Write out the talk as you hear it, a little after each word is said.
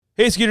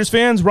Hey, Skeeters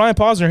fans, Ryan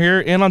Posner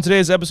here, and on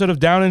today's episode of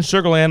Down in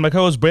Sugarland, my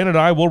co-host Brandon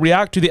and I will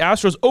react to the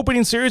Astros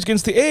opening series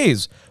against the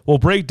A's. We'll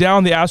break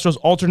down the Astros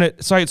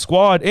alternate site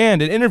squad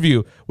and an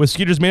interview with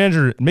Skeeters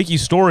manager Mickey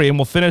Story, and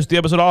we'll finish the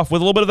episode off with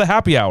a little bit of the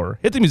happy hour.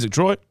 Hit the music,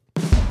 Troy.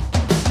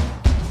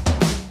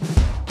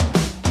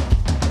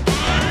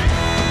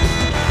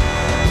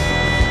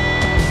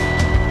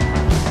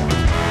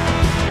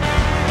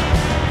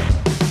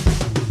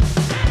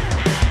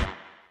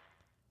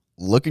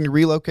 Looking to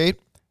relocate?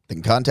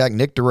 Then contact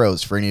Nick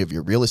DeRose for any of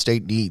your real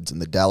estate needs in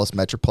the Dallas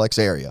Metroplex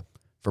area.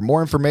 For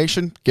more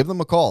information, give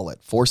them a call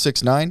at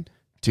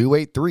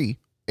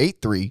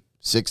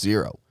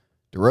 469-283-8360.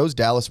 DeRose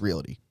Dallas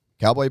Realty.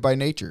 Cowboy by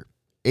nature,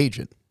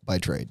 agent by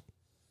trade.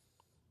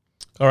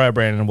 All right,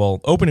 Brandon. Well,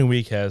 opening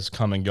week has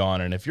come and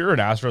gone, and if you're an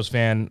Astros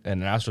fan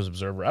and an Astros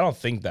observer, I don't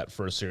think that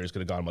first series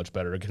could have gone much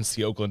better against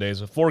the Oakland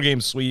A's. A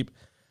 4-game sweep,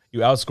 you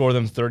outscore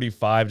them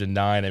 35-9.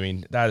 I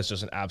mean, that is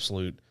just an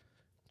absolute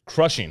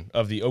crushing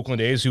of the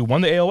Oakland A's, who won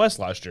the ALS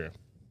last year.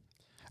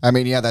 I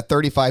mean, yeah, that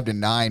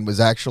 35-9 was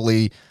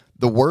actually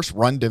the worst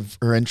run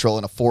differential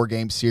in a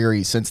 4-game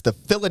series since the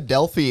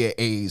Philadelphia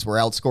A's were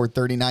outscored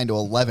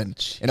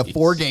 39-11 in a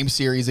 4-game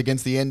series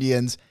against the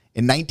Indians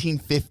in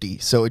 1950.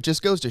 So it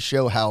just goes to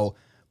show how,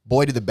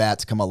 boy, did the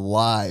bats come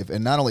alive.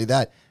 And not only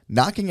that,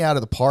 knocking out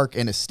of the park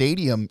in a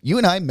stadium. You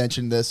and I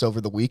mentioned this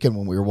over the weekend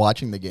when we were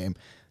watching the game.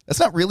 That's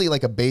not really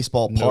like a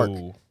baseball park.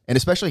 No. And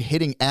especially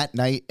hitting at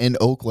night in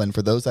Oakland,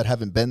 for those that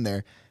haven't been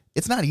there,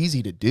 it's not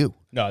easy to do.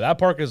 No, that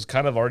park is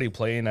kind of already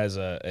playing as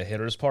a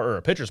hitter's park, or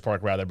a pitcher's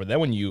park, rather. But then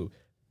when you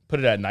put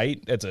it at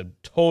night, it's a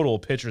total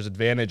pitcher's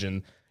advantage.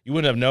 And you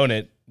wouldn't have known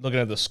it looking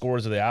at the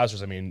scores of the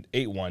Astros. I mean,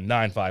 8-1,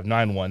 9-5,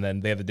 9-1.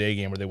 Then they had the day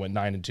game where they went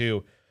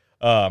 9-2.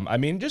 I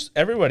mean, just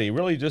everybody,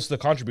 really just the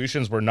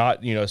contributions were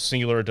not,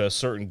 singular to a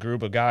certain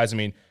group of guys. I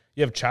mean,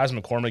 you have Chas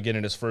McCormick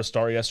getting his first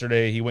start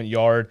yesterday. He went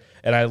yard,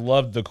 and I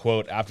loved the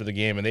quote after the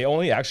game. And they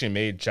only actually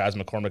made Chas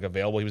McCormick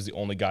available. He was the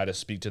only guy to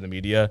speak to the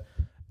media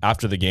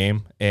after the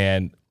game.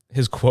 And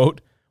his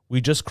quote,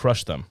 "We just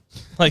crushed them."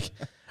 Like,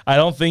 I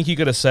don't think he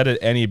could have said it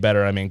any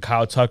better. I mean,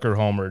 Kyle Tucker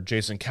homered,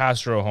 Jason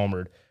Castro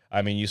homered.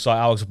 I mean, you saw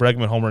Alex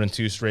Bregman homered in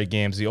 2 straight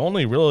games. The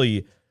only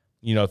really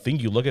thing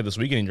you look at this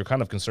weekend and you're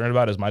kind of concerned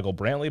about is Michael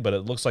Brantley, but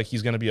it looks like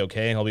he's going to be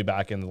okay, and he'll be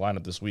back in the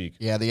lineup this week.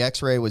 Yeah, the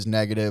X-ray was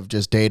negative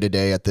just day to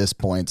day at this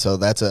point, so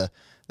that's a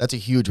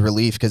huge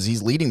relief because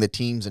he's leading the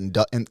team in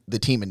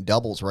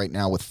doubles right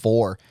now with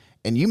 4.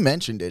 And you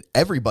mentioned it,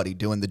 everybody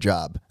doing the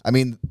job. I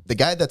mean, the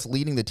guy that's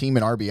leading the team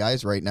in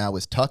RBIs right now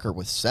is Tucker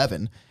with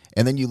 7.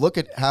 And then you look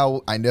at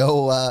how, I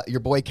know your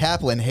boy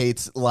Kaplan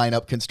hates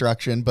lineup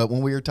construction, but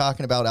when we were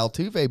talking about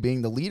Altuve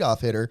being the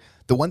leadoff hitter,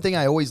 the one thing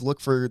I always look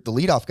for the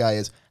leadoff guy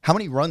is how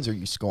many runs are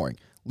you scoring?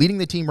 Leading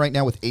the team right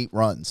now with 8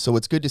 runs. So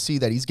it's good to see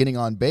that he's getting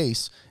on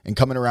base and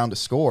coming around to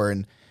score,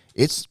 and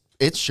it's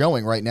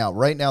showing right now.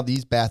 Right now,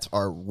 these bats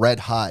are red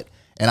hot,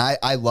 and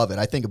I love it.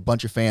 I think a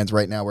bunch of fans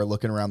right now are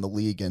looking around the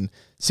league and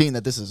seeing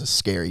that this is a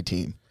scary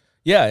team.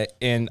 Yeah,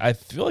 and I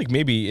feel like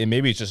maybe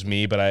it's just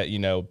me, but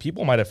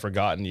people might have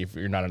forgotten, if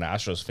you're not an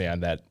Astros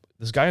fan, that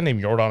this guy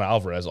named Yordan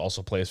Alvarez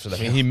also plays for them.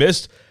 I mean, he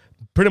missed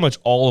pretty much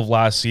all of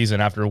last season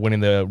after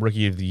winning the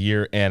Rookie of the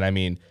Year, and I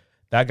mean,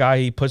 that guy,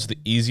 he puts the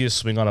easiest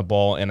swing on a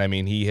ball, and I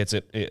mean, he hits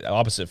it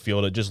opposite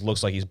field. It just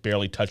looks like he's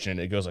barely touching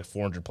it. It goes like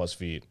 400 plus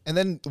feet. And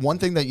then one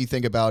thing that you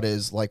think about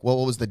is like, what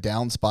was the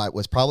down spot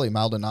was probably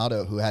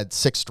Maldonado, who had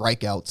 6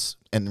 strikeouts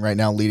and right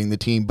now leading the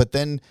team. But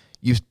then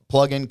you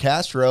plug in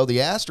Castro,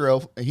 the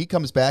Astro, he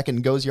comes back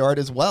and goes yard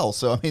as well.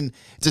 So, I mean,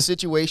 it's a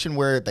situation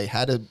where they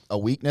had a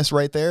weakness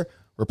right there,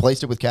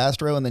 replaced it with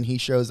Castro, and then he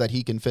shows that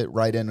he can fit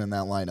right in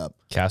that lineup.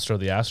 Castro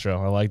the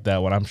Astro. I like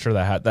that one. I'm sure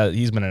that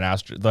he's been an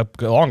Astro, the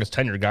longest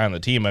tenured guy on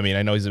the team. I mean,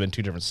 I know he's been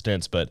 2 different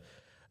stints, but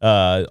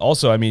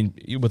also, I mean,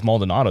 with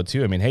Maldonado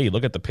too. I mean, hey,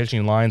 look at the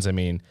pitching lines. I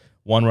mean,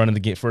 1 run in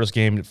the first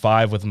game,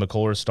 5 with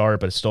McCullers start,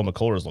 but still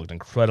McCullers looked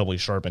incredibly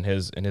sharp in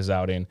his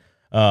outing.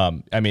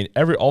 I mean,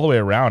 all the way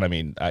around. I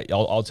mean,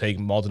 I'll take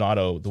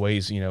Maldonado the way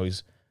he's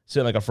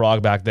sitting like a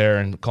frog back there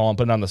and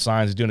putting on the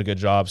signs. He's doing a good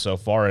job so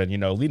far, and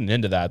leading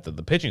into that,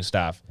 the pitching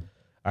staff.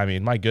 I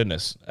mean, my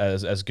goodness,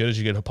 as good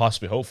as you could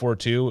possibly hope for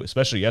too.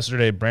 Especially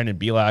yesterday, Brandon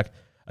Bielak,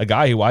 a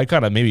guy who I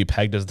kind of maybe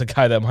pegged as the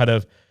guy that might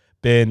have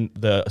been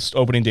the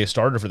opening day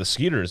starter for the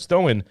Skeeters,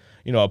 throwing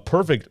a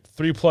perfect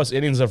 3+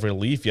 innings of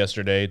relief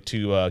yesterday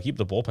to keep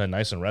the bullpen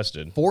nice and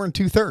rested. 4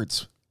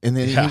 2/3. And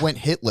then he went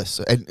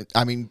hitless. And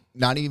I mean,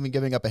 not even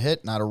giving up a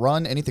hit, not a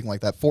run, anything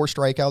like that. 4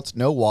 strikeouts,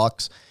 no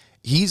walks.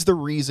 He's the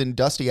reason,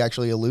 Dusty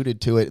actually alluded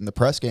to it in the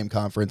press game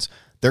conference.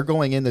 They're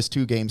going in this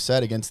 2-game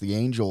set against the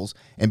Angels,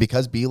 and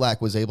because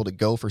Bielak was able to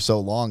go for so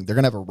long, they're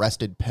going to have a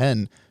rested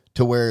pen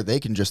to where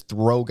they can just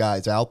throw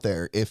guys out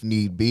there if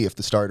need be, if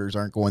the starters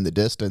aren't going the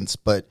distance.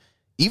 But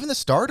even the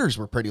starters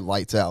were pretty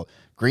lights out.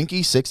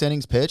 Greinke, 6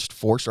 innings pitched,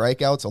 4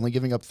 strikeouts, only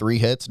giving up 3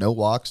 hits, no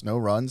walks, no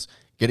runs,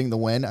 getting the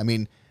win. I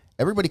mean,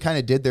 everybody kind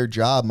of did their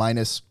job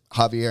minus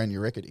Javier and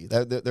Urquidy.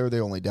 They're the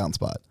only down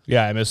spot.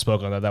 Yeah, I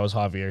misspoke on that. That was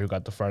Javier who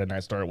got the Friday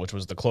night start, which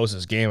was the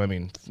closest game. I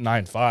mean,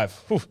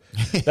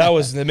 9-5. That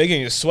was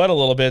making you sweat a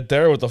little bit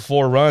there with the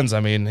 4 runs. I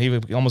mean, he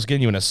was almost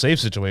getting you in a safe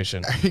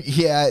situation.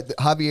 Yeah,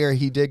 Javier,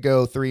 he did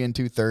go 3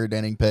 2/3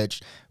 inning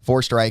pitched,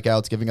 4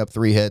 strikeouts, giving up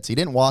 3 hits. He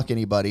didn't walk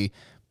anybody,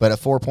 but a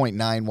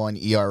 4.91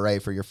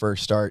 ERA for your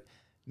first start.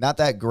 Not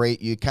that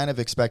great. You kind of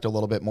expect a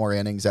little bit more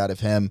innings out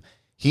of him.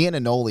 He and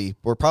Enoli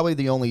were probably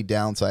the only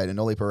downside.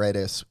 Enoli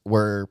Paredes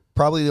were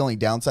probably the only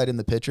downside in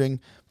the pitching.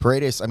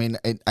 Paredes, I mean,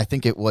 I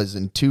think it was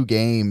in 2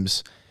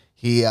 games.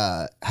 He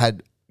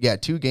had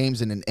 2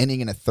 games in an inning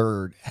and a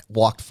third,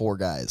 walked 4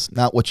 guys.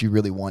 Not what you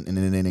really want in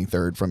an inning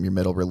third from your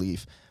middle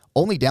relief.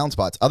 Only down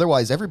spots.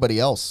 Otherwise, everybody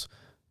else,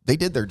 they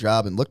did their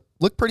job and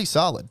looked pretty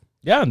solid.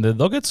 Yeah, and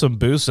they'll get some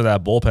boost to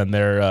that bullpen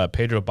there.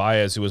 Pedro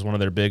Baez, who was one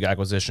of their big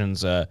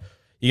acquisitions,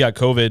 he got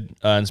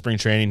COVID in spring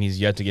training. He's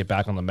yet to get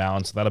back on the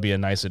mound, so that'll be a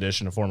nice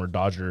addition, a former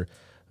Dodger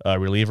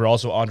reliever.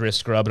 Also, Andre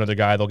Scrub, another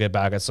guy they'll get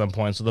back at some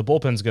point. So the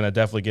bullpen's going to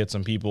definitely get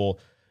some people,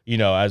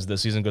 as the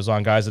season goes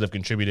on, guys that have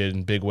contributed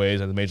in big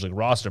ways at the Major League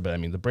roster. But, I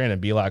mean, the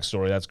Brandon Bielak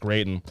story, that's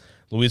great. And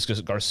Luis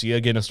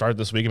Garcia getting a start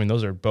this week. I mean,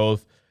 those are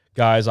both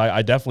guys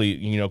I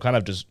definitely, kind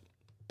of just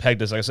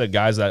pegged as, like I said,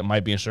 guys that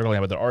might be struggling,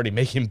 but they're already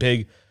making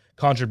big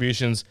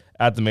contributions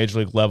at the Major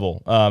League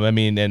level. I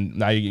mean, and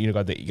now you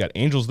got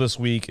Angels this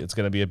week. It's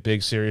going to be a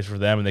big series for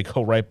them, and they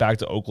go right back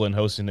to Oakland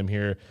hosting them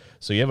here.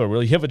 So you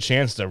have a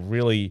chance to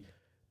really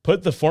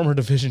put the former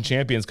division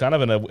champions kind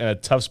of in a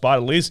tough spot.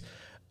 At least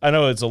I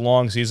know it's a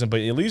long season,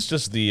 but at least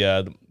just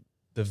the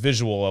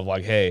visual of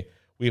like, hey,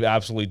 we've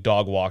absolutely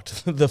dog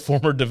walked the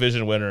former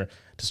division winner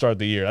to start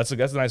the year. That's a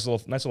nice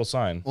little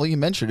sign. Well, you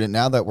mentioned it.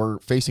 Now that we're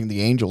facing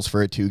the Angels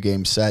for a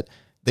 2-game set,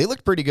 they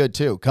looked pretty good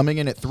too, coming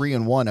in at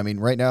 3-1. I mean,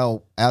 right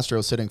now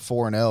Astros sitting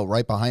 4-0,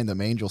 right behind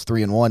them, Angels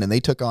 3-1, and they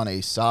took on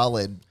a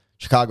solid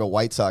Chicago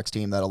White Sox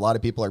team that a lot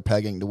of people are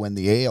pegging to win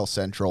the AL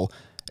Central,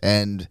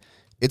 and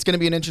it's going to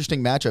be an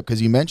interesting matchup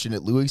because you mentioned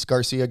it. Luis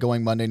Garcia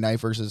going Monday night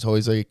versus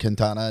Jose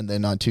Quintana, and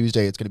then on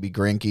Tuesday it's going to be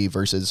Greinke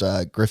versus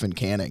Griffin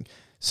Canning.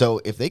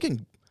 So if they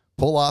can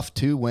pull off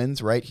 2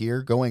 wins right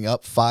here, going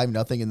up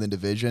 5-0 in the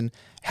division,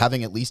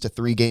 having at least a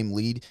 3-game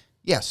lead,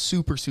 yeah,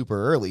 super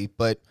early,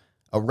 but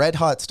a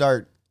red-hot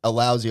start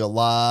allows you a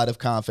lot of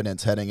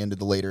confidence heading into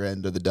the later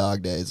end of the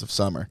dog days of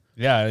summer.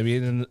 Yeah, I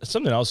mean, and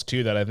something else,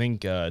 too, that I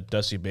think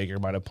Dusty Baker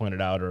might have pointed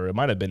out, or it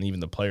might have been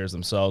even the players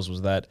themselves,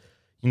 was that,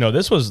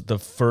 this was the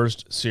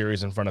first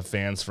series in front of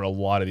fans for a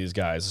lot of these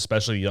guys,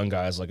 especially young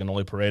guys like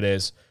Enoli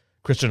Paredes,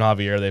 Christian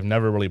Javier. They've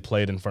never really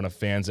played in front of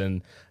fans,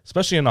 and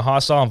especially in a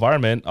hostile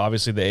environment.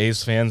 Obviously, the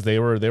A's fans, they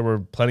were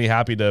plenty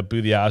happy to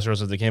boo the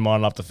Astros as they came on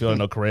and off the field. I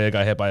know Correa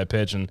got hit by a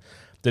pitch, and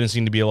didn't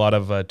seem to be a lot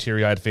of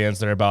teary-eyed fans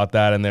there about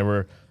that, and they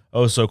were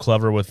so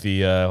clever with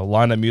the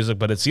lineup music.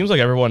 But it seems like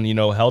everyone,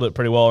 held it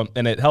pretty well,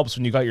 and it helps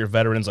when you got your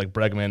veterans like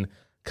Bregman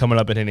coming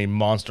up and hitting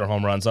monster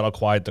home runs. That'll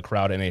quiet the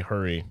crowd in a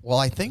hurry. Well,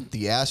 I think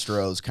the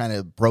Astros kind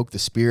of broke the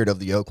spirit of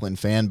the Oakland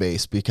fan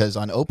base because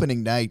on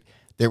opening night,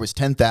 there was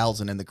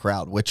 10,000 in the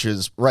crowd, which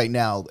is right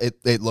now,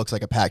 it looks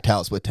like a packed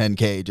house with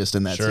 10K just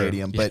in that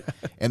stadium. But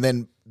and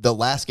then the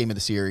last game of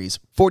the series,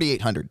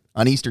 4,800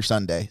 on Easter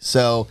Sunday.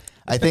 So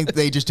I think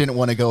they just didn't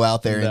want to go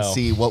out there and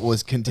see what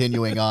was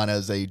continuing on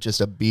as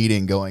just a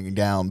beating going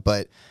down.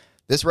 But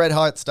this red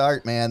hot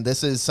start, man,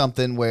 this is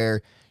something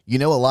where,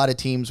 a lot of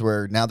teams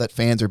where now that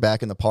fans are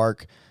back in the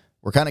park,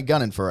 we're kind of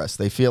gunning for us.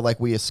 They feel like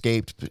we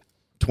escaped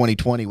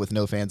 2020 with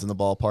no fans in the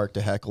ballpark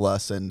to heckle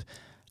us. And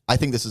I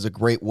think this is a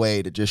great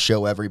way to just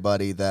show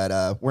everybody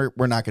that we're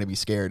not going to be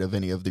scared of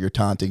any of your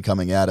taunting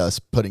coming at us,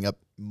 putting up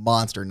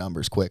monster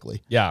numbers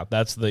quickly. Yeah,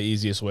 that's the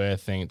easiest way, I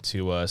think,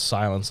 to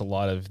silence a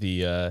lot of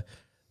the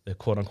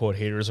quote-unquote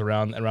haters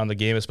around the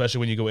game, especially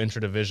when you go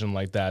intra-division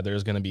like that.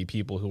 There's going to be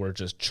people who are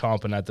just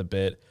chomping at the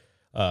bit,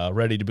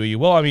 ready to boo you.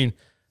 Well, I mean,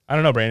 I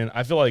don't know, Brandon.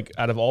 I feel like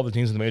out of all the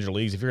teams in the major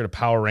leagues, if you're going to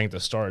power rank the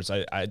starts,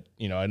 I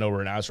know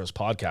we're an Astros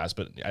podcast,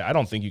 but I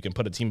don't think you can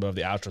put a team above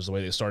the Astros the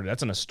way they started.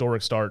 That's an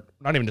historic start,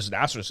 not even just in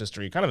Astros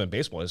history, kind of in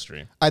baseball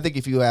history. I think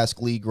if you ask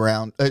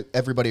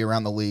everybody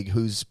around the league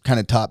who's kind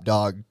of top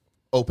dog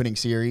opening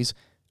series,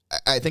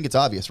 I think it's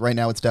obvious. Right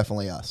now, it's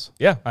definitely us.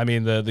 Yeah, I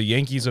mean, the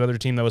Yankees, another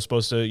team that was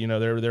supposed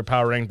to, their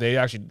power rank, they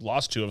actually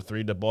lost 2 of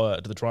 3 to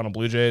the Toronto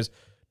Blue Jays.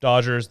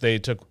 Dodgers, they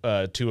took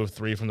 2 of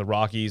 3 from the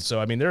Rockies.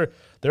 So, I mean, there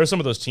are some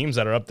of those teams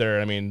that are up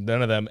there. I mean,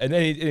 none of them, and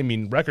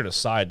then, record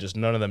aside, just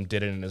none of them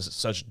did it in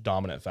such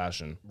dominant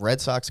fashion. Red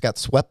Sox got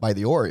swept by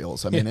the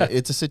Orioles. I mean,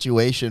 it's a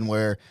situation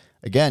where,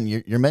 again,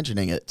 you're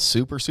mentioning it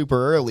super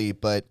early,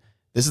 but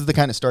this is the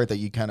kind of start that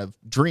you kind of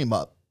dream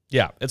up.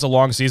 Yeah, it's a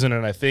long season,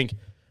 and I think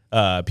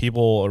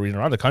people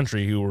around the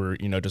country who were,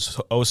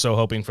 just so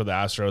hoping for the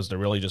Astros to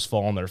really just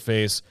fall on their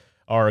face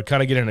are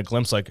kind of getting a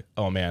glimpse like,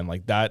 oh, man,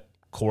 like that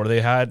core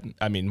they had,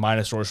 I mean,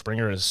 minus George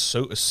Springer is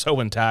so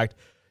intact.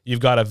 You've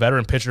got a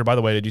veteran pitcher. By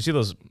the way, did you see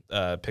those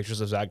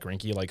pictures of Zach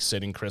Greinke like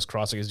sitting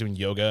crisscross, like he's doing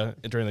yoga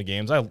during the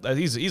games?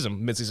 He's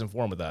in midseason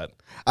form with that.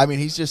 I mean,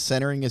 he's just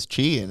centering his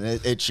chi, and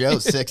it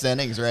shows 6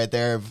 innings right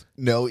there of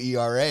no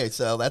ERA.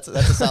 So that's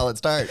a solid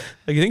start.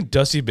 Like, you think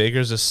Dusty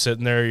Baker's just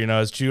sitting there,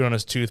 he's chewing on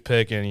his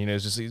toothpick, and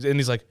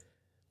he's like,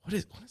 what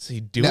is he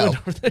doing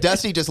over there?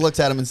 Dusty just looks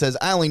at him and says,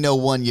 "I only know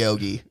one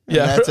yogi." And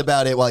Yeah, that's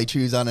about it while he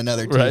chews on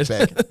another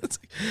toothpick.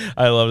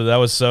 I loved it. That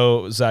was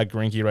so Zach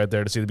Greinke right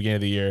there to see the beginning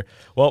of the year.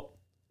 Well,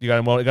 you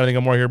got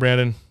anything more here,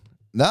 Brandon?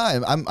 No,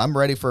 I'm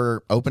ready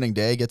for opening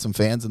day, get some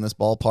fans in this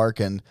ballpark,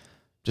 and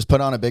just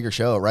put on a bigger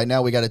show. Right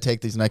now, we got to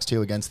take these next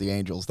 2 against the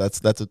Angels.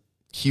 That's a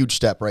huge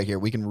step right here.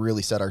 We can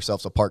really set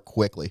ourselves apart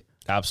quickly.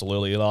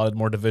 Absolutely. A lot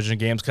more division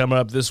games coming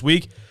up this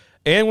week.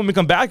 And when we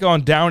come back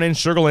on Down in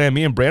Sugar Land,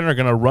 me and Brandon are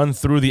going to run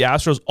through the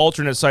Astros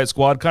alternate site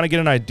squad, kind of get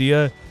an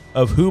idea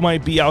of who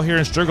might be out here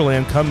in Sugar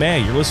Land come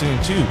May. You're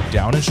listening to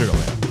Down in Sugar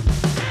Land.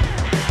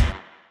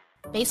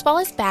 Baseball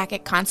is back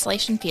at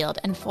Constellation Field,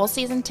 and full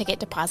season ticket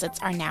deposits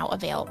are now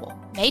available.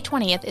 May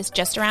 20th is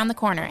just around the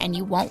corner, and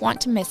you won't want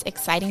to miss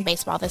exciting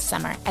baseball this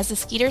summer as the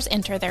Skeeters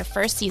enter their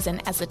first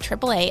season as the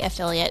AAA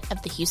affiliate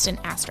of the Houston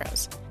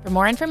Astros. For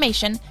more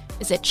information,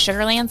 visit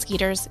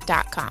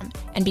sugarlandskeeters.com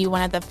and be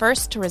one of the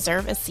first to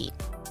reserve a seat.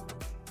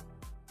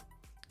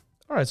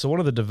 All right, so one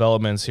of the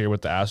developments here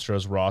with the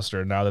Astros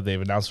roster, now that they've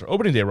announced their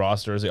opening day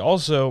roster, is they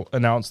also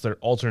announced their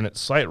alternate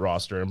site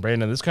roster. And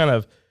Brandon, this kind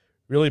of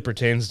really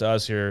pertains to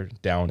us here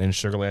down in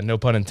Sugar Land, no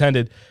pun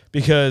intended,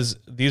 because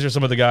these are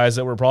some of the guys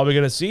that we're probably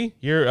going to see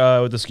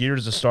here with the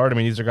Skeeters to start. I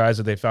mean, these are guys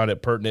that they found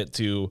it pertinent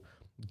to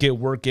get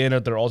work in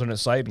at their alternate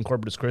site in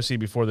Corpus Christi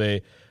before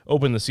they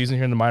open the season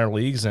here in the minor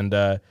leagues. And,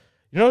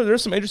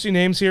 there's some interesting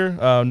names here.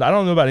 I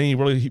don't know about any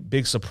really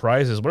big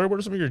surprises. What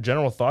are some of your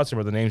general thoughts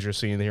about the names you're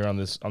seeing here on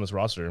this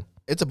roster?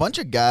 It's a bunch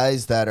of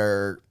guys that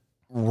are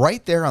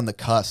right there on the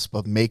cusp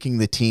of making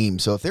the team.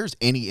 So if there's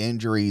any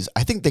injuries,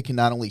 I think they can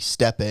not only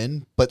step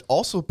in, but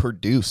also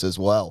produce as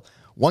well.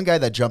 One guy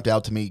that jumped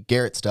out to me,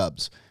 Garrett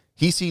Stubbs.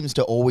 He seems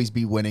to always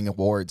be winning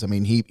awards. I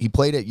mean, he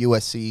played at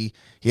USC.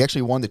 He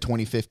actually won the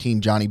 2015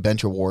 Johnny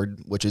Bench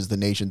Award, which is the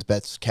nation's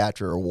best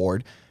catcher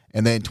award.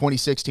 And then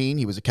 2016,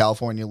 he was a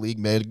California League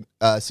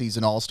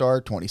mid-season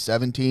All-Star.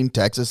 2017,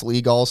 Texas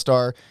League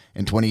All-Star.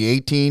 In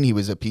 2018, he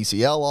was a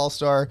PCL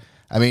All-Star.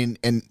 I mean,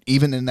 and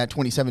even in that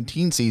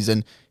 2017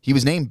 season, he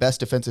was named best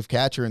defensive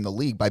catcher in the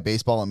league by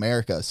Baseball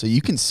America. So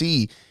you can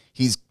see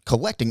he's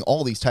collecting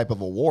all these type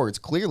of awards.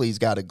 Clearly, he's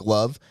got a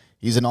glove.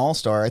 He's an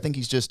all-star. I think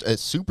he's just a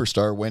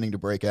superstar waiting to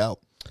break out.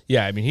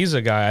 Yeah, I mean, he's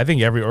a guy, I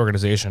think every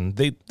organization,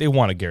 they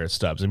want a Garrett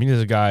Stubbs. I mean,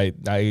 he's a guy,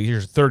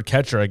 he's third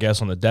catcher, I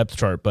guess, on the depth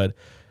chart, but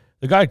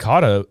the guy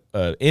caught a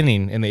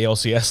inning in the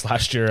ALCS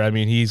last year. I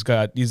mean, he's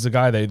the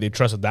guy that they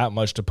trusted that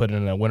much to put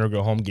in a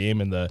winner-go-home game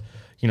in the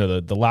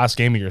last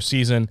game of your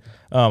season.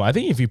 I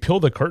think if you peel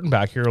the curtain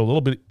back here a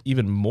little bit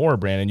even more,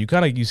 Brandon,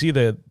 you see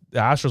the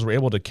Astros were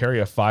able to carry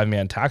a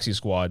 5-man taxi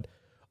squad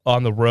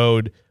on the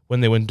road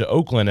when they went to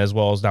Oakland as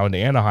well as down to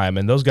Anaheim.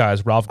 And those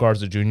guys, Ralph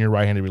Garza Jr.,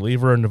 right-handed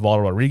reliever,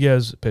 Nivaldo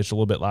Rodriguez, pitched a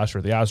little bit last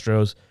year with the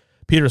Astros.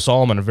 Peter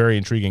Solomon, a very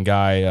intriguing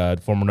guy,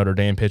 former Notre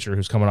Dame pitcher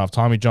who's coming off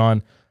Tommy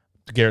John.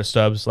 Garrett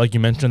Stubbs, like you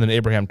mentioned, and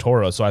Abraham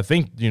Toro. So I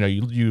think,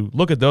 you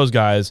look at those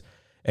guys,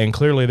 and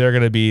clearly they're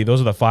going to be,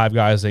 those are the 5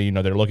 guys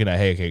that, they're looking at,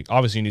 hey,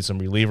 obviously you need some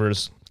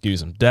relievers, give you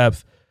some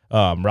depth.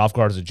 Ralph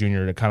Garza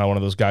Jr., kind of one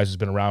of those guys who's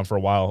been around for a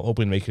while,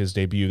 hoping to make his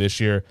debut this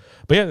year.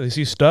 But yeah, they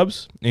see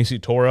Stubbs, and you see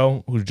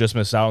Toro, who just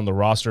missed out on the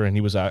roster, and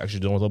he was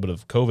actually dealing with a little bit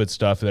of COVID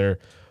stuff there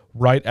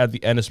right at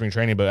the end of spring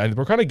training. But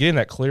we're kind of getting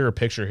that clearer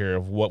picture here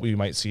of what we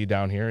might see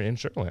down here in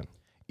Sugar Land.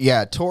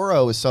 Yeah,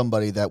 Toro is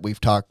somebody that we've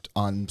talked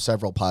on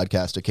several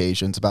podcast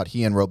occasions about.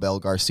 He and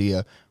Robel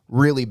Garcia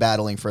really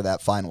battling for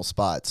that final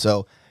spot.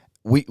 So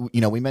we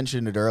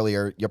mentioned it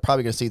earlier. You're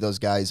probably going to see those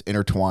guys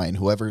intertwine.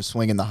 Whoever's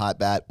swinging the hot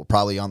bat will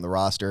probably on the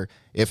roster.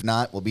 If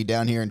not, we'll be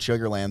down here in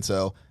Sugar Land.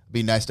 So it'd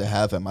be nice to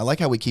have him. I like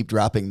how we keep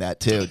dropping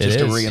that too, just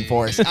to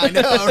reinforce. I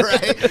know,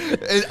 right?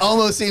 It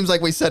almost seems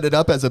like we set it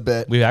up as a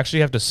bit. We actually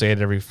have to say it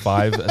every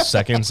 5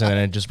 seconds,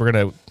 and then we're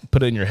gonna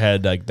put it in your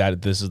head like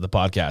that. This is the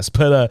podcast.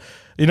 But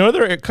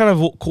another kind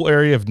of cool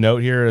area of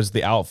note here is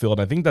the outfield.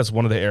 I think that's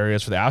one of the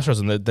areas for the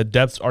Astros, and the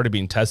depth's already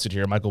being tested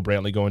here. Michael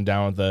Brantley going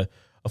down with a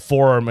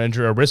forearm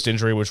injury, a wrist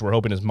injury, which we're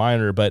hoping is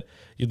minor. But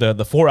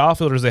the 4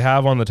 outfielders they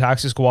have on the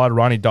taxi squad: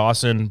 Ronnie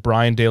Dawson,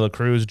 Brian De La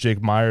Cruz,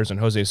 Jake Myers, and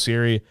Jose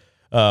Siri.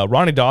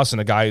 Ronnie Dawson,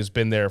 a guy who's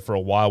been there for a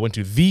while, went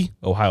to the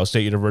Ohio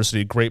State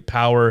University. Great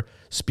power,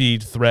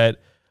 speed, threat.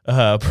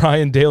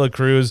 Brian De La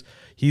Cruz,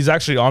 he's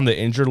actually on the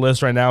injured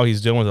list right now.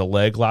 He's dealing with a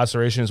leg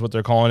laceration is what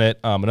they're calling it.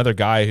 Another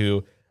guy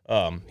who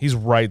he's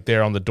right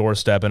there on the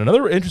doorstep. And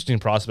another interesting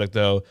prospect,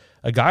 though,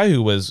 a guy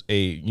who was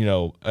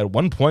at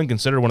one point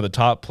considered one of the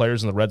top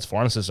players in the Reds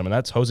farm system, and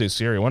that's Jose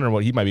Siri. I wonder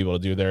what he might be able to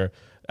do there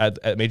at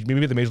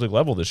maybe the major league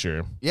level this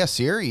year. Yeah,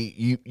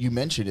 Siri, you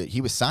mentioned it. He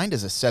was signed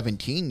as a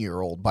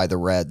 17-year-old by the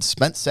Reds,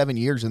 spent 7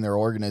 years in their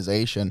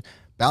organization,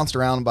 bounced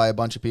around by a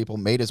bunch of people,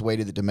 made his way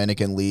to the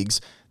Dominican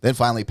leagues, then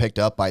finally picked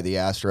up by the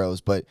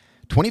Astros. But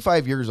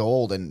 25 years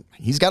old, and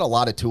he's got a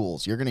lot of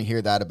tools. You're going to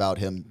hear that about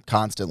him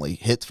constantly.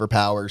 Hits for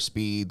power,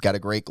 speed, got a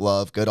great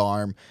glove, good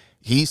arm.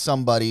 He's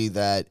somebody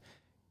that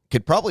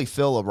could probably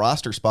fill a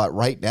roster spot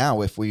right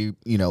now if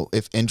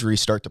if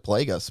injuries start to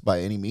plague us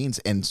by any means,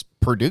 and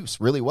produce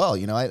really well.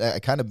 I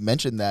kind of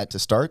mentioned that to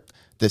start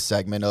this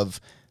segment of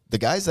the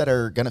guys that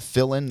are going to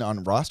fill in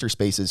on roster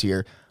spaces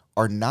here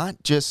are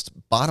not just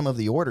bottom of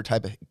the order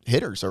type of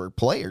hitters or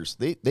players.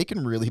 They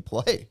can really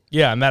play.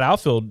 Yeah, and that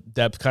outfield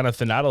depth kind of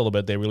thinned out a little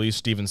bit. They released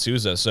Steven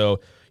Souza.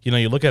 So,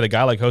 you look at a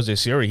guy like Jose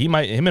Siri,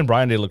 him and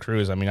Brian De La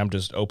Cruz, I'm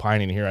just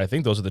opining here. I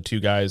think those are the two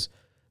guys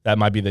that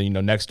might be the,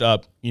 next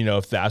up,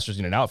 if the Astros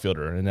need an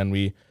outfielder. And then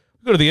we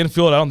go to the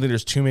infield. I don't think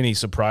there's too many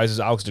surprises.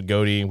 Alex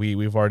Dugote,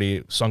 we've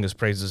already sung his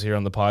praises here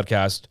on the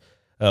podcast.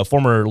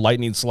 Former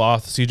Lightning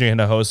Sloth, CJ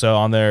Hinojosa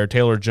on there.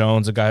 Taylor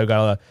Jones, a guy who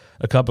got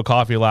a cup of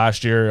coffee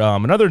last year.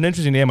 Another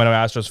interesting name. I know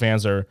Astros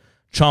fans are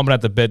chomping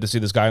at the bit to see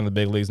this guy in the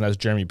big leagues, and that's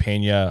Jeremy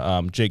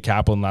Pena. Jake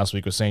Kaplan last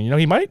week was saying,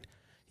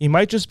 he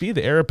might just be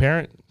the heir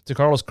apparent to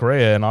Carlos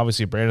Correa. And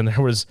obviously, Brandon,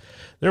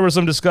 there were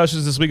some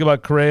discussions this week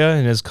about Correa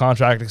and his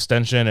contract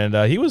extension, and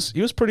he was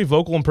pretty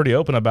vocal and pretty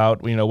open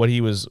about what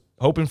he was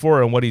hoping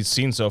for and what he's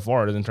seen so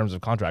far in terms of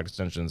contract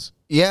extensions.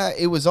 Yeah,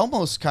 it was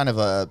almost kind of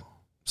a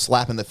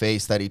slap in the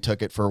face that he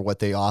took it for what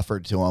they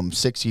offered to him.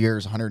 6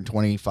 years,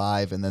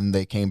 125, and then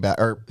they came back,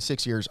 or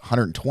 6 years,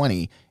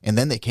 120, and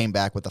then they came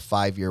back with a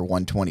 5-year,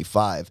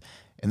 125.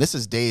 And this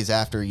is days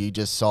after you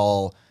just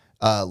saw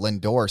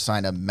Lindor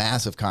sign a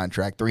massive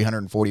contract,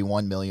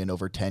 $341 million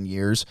over 10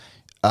 years.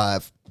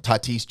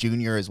 Tatis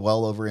Jr. as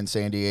well over in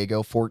San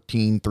Diego,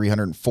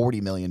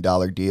 $340 million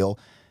deal.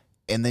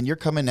 And then you're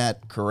coming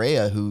at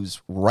Correa,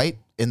 who's right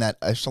in that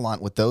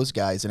echelon with those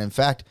guys, and in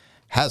fact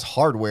has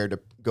hardware to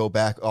go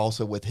back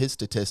also with his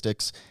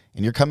statistics,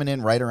 and you're coming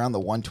in right around the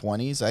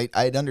 120s.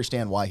 I'd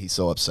understand why he's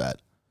so upset.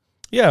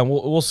 Yeah,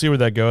 we'll see where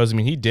that goes.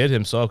 He did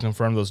himself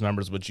confirm those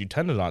numbers, which you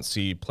tend to not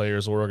see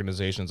players or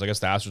organizations. I guess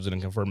the Astros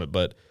didn't confirm it,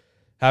 but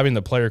having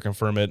the player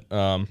confirm it,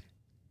 not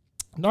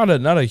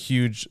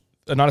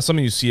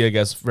something you see, I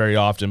guess, very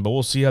often, but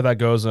we'll see how that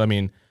goes.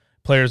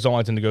 Players don't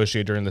like to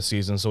negotiate during the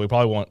season, so we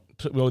probably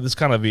won't. This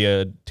kind of be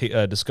a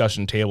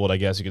discussion tabled, I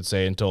guess you could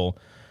say, until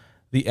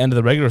the end of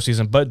the regular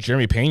season. But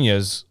Jeremy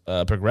Pena's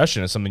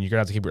progression is something you're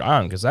gonna have to keep your eye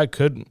on, because that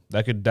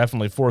could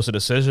definitely force a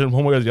decision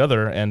one way or the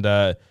other. And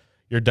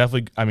you're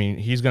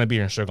definitely, he's gonna be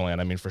here in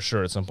Sugarland. For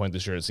sure at some point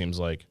this year, it seems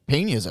like.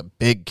 Pena's a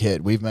big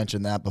kid. We've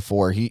mentioned that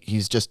before.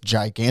 He's just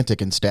gigantic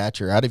in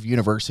stature. Out of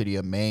University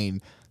of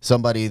Maine,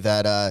 somebody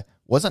that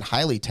wasn't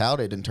highly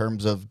touted in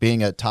terms of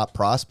being a top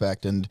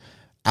prospect, and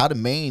out of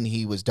Maine,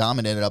 he was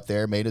dominant up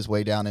there, made his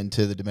way down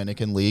into the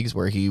Dominican leagues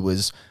where he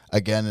was,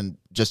 again,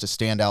 just a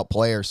standout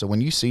player. So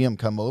when you see him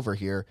come over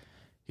here,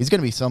 he's going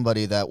to be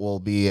somebody that will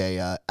be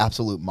a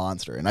absolute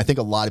monster. And I think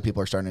a lot of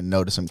people are starting to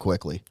notice him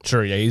quickly.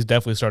 Sure, yeah, he's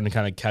definitely starting to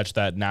kind of catch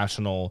that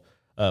national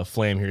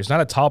flame here. He's not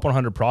a top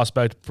 100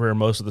 prospect for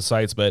most of the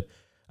sites, but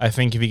I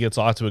think if he gets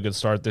off to a good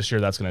start this year,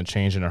 that's going to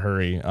change in a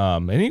hurry.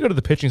 And you go to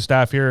the pitching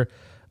staff here.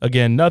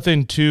 Again,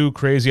 nothing too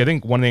crazy. I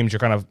think one name you're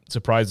kind of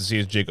surprised to see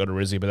is Jake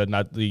Odorizzi, but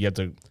you have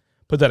to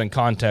put that in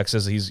context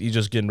as he's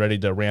just getting ready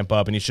to ramp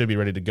up, and he should be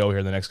ready to go here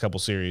in the next couple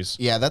series.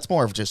 Yeah, that's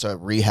more of just a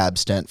rehab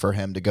stint for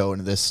him to go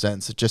into this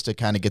sense, just to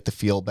kind of get the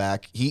feel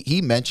back.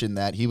 He mentioned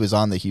that he was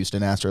on the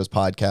Houston Astros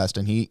podcast,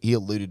 and he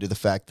alluded to the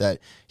fact that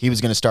he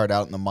was going to start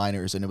out in the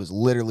minors, and it was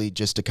literally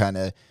just to kind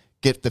of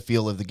get the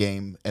feel of the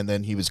game, and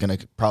then he was going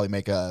to probably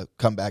make a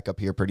comeback up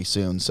here pretty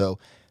soon. So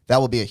that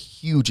will be a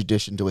huge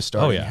addition to a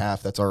starting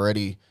half that's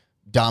already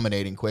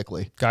dominating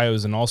quickly. Guy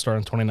was an all-star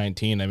in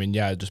 2019.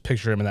 Just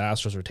picture him in that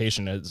Astros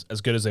rotation as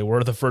good as they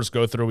were the first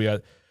go through. We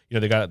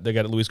got, they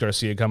got Luis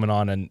Garcia coming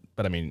on,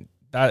 but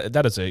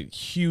that is a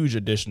huge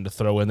addition to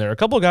throw in there. A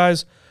couple of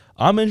guys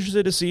I'm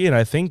interested to see, and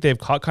I think they've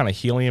caught kind of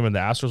helium in the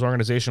Astros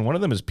organization. One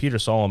of them is Peter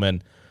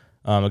Solomon,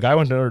 a guy who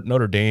went to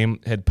Notre Dame,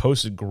 had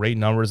posted great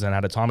numbers and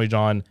had a Tommy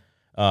John.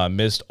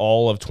 Missed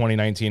all of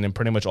 2019 and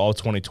pretty much all of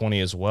 2020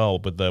 as well,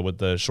 but with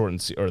the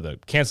shortened or the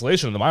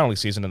cancellation of the minor league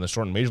season and the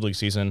shortened major league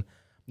season,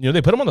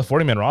 they put him on the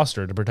 40-man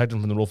roster to protect him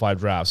from the Rule 5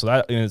 draft. So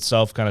that in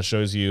itself kind of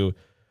shows you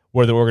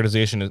where the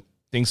organization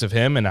thinks of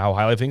him and how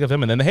highly they think of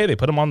him. And then, hey, they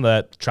put him on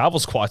that travel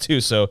squad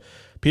too. So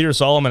Peter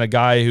Solomon, a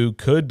guy who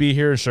could be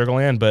here in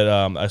Sugarland, but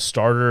a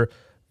starter,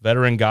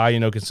 veteran guy,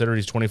 considered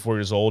he's 24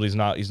 years old. He's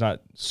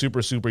not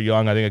super, super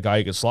young. I think a guy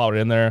you could slot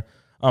in there.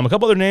 A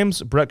couple other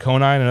names, Brett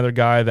Conine, another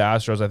guy the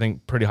Astros I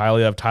think pretty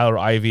highly of. Tyler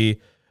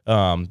Ivey.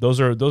 Those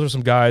are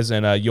some guys.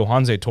 And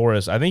Yohanze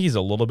Torres, I think he's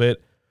a little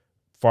bit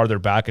farther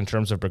back in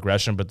terms of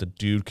progression, but the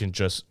dude can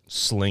just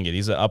sling it.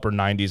 He's an upper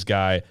 90s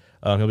guy.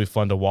 He'll be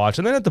fun to watch.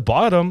 And then at the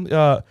bottom,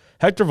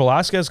 Hector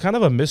Velasquez, kind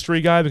of a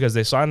mystery guy because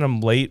they signed him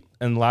late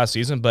in the last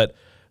season, but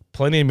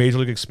plenty of major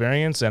league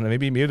experience, and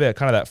maybe that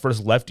kind of that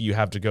first lefty you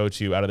have to go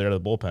to out of there to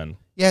the bullpen.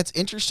 Yeah, it's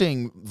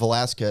interesting.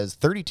 Velasquez,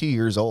 32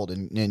 years old,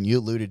 and you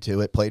alluded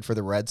to it, played for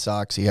the Red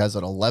Sox. He has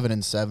an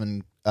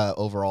 11-7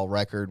 overall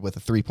record with a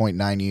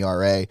 3.9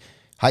 ERA.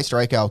 High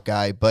strikeout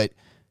guy, but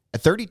at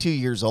 32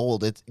 years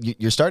old,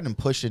 you're starting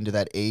to push into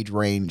that age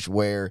range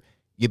where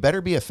you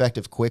better be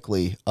effective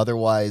quickly.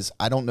 Otherwise,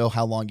 I don't know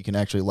how long you can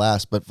actually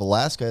last. But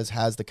Velasquez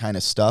has the kind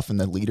of stuff and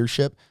the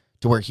leadership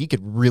to where he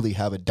could really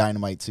have a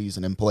dynamite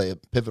season and play a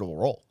pivotal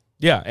role.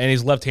 Yeah, and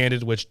he's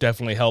left-handed, which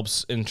definitely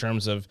helps in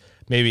terms of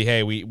maybe,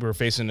 hey, we're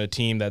facing a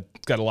team that's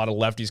got a lot of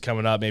lefties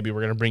coming up. Maybe we're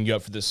going to bring you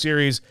up for this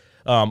series.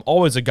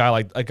 Always a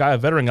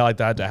veteran guy like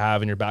that to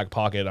have in your back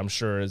pocket, I'm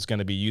sure is going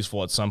to be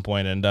useful at some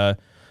point. And kind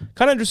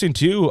of interesting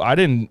too. I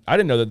didn't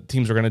know that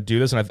teams were going to do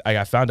this, and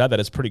I found out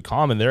that it's pretty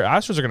common. Their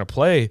Astros are going to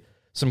play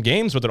some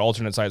games with an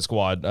alternate site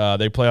squad.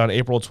 They play on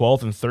April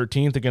 12th and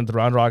 13th against the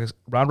Round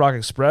Rock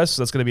Express.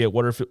 So that's going to be at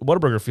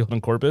Whataburger Field in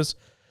Corpus.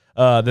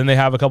 Then they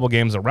have a couple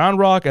games at Round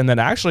Rock, and then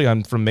actually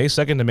from May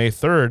 2nd to May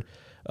 3rd,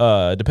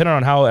 depending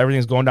on how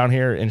everything's going down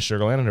here in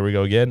Sugar Land, and here we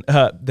go again,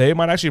 they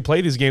might actually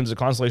play these games at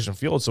Constellation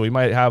Field, so we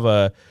might have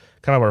a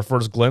kind of our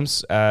first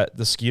glimpse at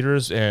the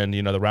Skeeters and,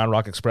 the Round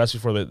Rock Express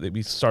before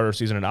we start our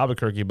season in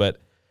Albuquerque. But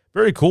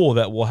very cool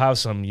that we'll have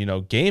some,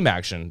 game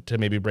action to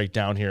maybe break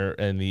down here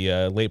in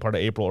the late part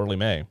of April, early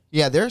May.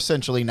 Yeah, they're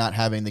essentially not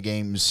having the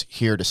games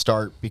here to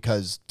start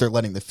because they're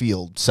letting the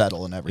field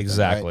settle and everything.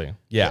 Exactly. Right?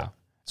 Yeah.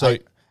 So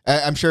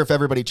I'm sure if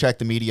everybody checked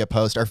the media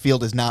post, our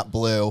field is not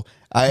blue.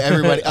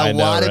 A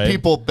lot of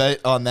people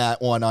bet on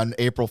that one on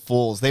April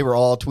Fools. They were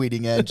all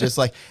tweeting in just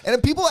like,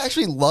 and people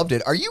actually loved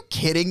it. Are you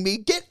kidding me?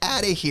 Get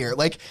out of here.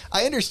 Like,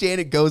 I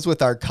understand it goes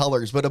with our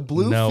colors, but a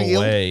blue field.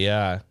 No way,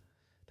 yeah.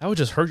 That would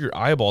just hurt your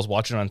eyeballs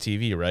watching on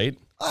TV, right?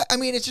 I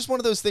mean, it's just one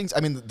of those things. I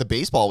mean, the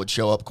baseball would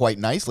show up quite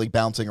nicely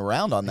bouncing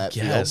around on that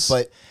field,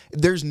 but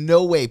there's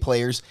no way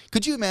players.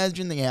 Could you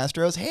imagine the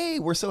Astros? Hey,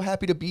 we're so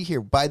happy to be here.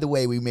 By the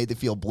way, we made the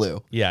field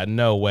blue. Yeah,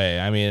 no way.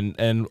 I mean,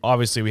 and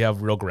obviously we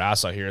have real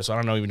grass out here, so I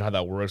don't know even how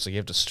that works. Like, you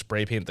have to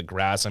spray paint the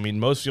grass. I mean,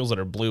 most fields that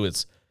are blue,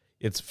 it's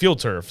field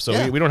turf.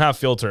 So we don't have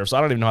field turf, so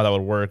I don't even know how that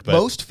would work. But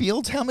most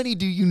fields, how many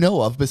do you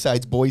know of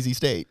besides Boise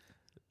State?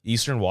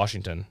 Eastern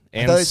Washington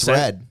and it's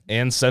red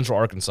and Central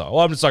Arkansas.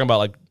 Well, I'm just talking about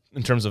like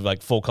in terms of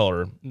like full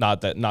color, not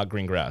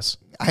green grass.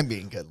 I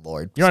mean, good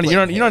Lord. You're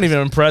not even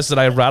impressed that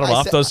I rattled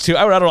off those two.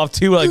 I rattled off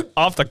two like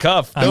off the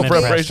cuff. No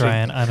preparation.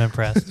 Ryan, I'm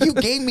impressed. You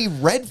gave me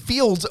red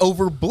fields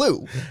over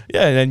blue.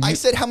 Yeah, and I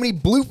said, how many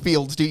blue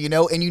fields do you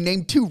know? And you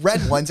named two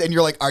red ones, and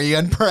you're like, are you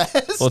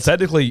impressed? Well,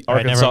 technically,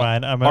 Arkansas. Right,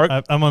 never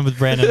mind. I'm on with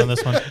Brandon on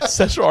this one.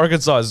 Central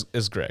Arkansas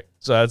is gray,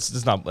 so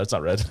that's not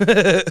red.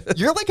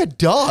 You're like a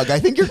dog. I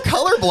think you're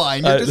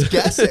colorblind. You're just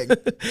guessing.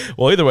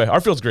 Well, either way,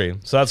 our field's green,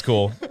 so that's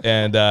cool.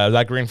 And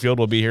that green field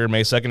will be here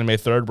May 2nd and May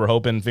 3rd. We're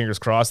hoping, fingers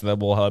crossed, that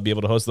we'll be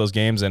able to host those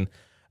games. And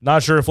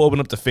not sure if we'll open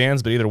up to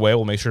fans, but either way,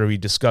 we'll make sure we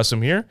discuss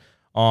them here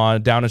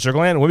on Down in Sugar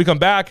Land. When we come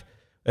back,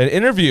 an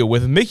interview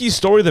with Mickey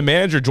Story, the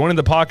manager, joining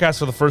the podcast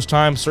for the first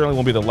time. Certainly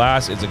won't be the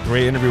last. It's a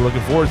great interview.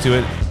 Looking forward to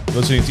it.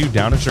 Listening to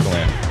Down in Sugar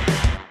Land.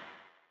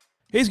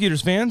 Hey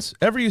Skeeters fans,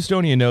 every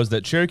Estonian knows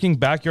that Cherry King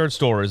Backyard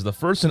Store is the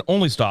first and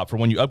only stop for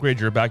when you upgrade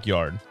your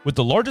backyard. With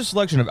the largest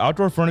selection of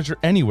outdoor furniture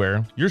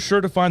anywhere, you're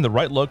sure to find the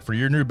right look for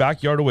your new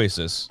backyard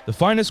oasis. The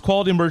finest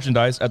quality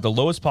merchandise at the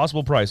lowest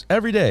possible price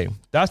every day.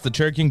 That's the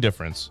Cherry King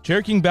difference.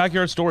 Cherry King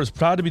Backyard Store is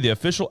proud to be the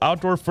official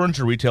outdoor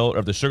furniture retailer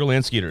of the Sugar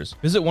Land Skeeters.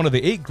 Visit one of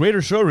the 8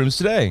 greater showrooms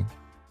today.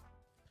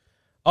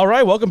 All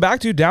right, welcome back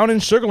to Down in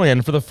Sugar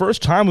Land. For the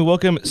first time, we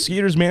welcome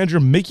Skeeters manager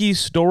Mickey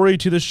Story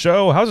to the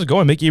show. How's it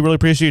going, Mickey? Really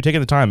appreciate you taking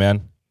the time,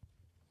 man.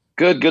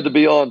 Good to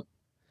be on.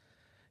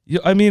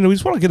 I mean, we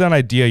just want to get an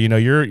idea.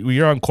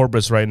 You're on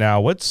Corpus right now.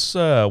 What's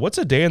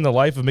a day in the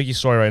life of Mickey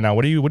Story right now?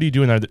 What are you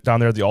doing down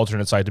there at the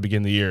alternate site to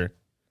begin the year?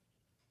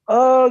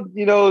 On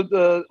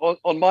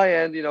my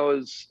end,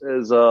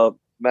 as a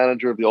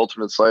manager of the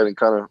alternate site and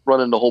kind of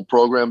running the whole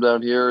program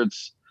down here,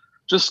 it's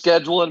just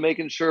scheduling,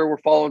 making sure we're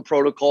following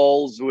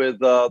protocols with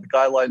the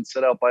guidelines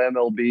set out by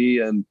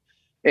MLB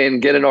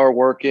and getting our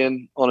work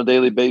in on a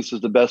daily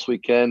basis the best we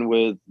can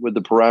with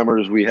the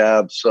parameters we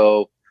have.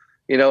 So,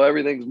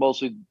 everything's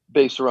mostly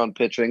based around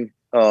pitching.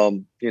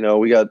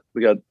 We got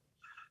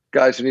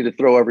guys who need to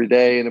throw every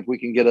day, and if we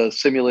can get a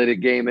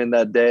simulated game in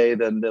that day,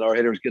 then our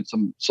hitters get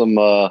some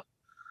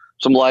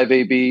live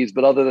ABs.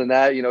 But other than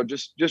that,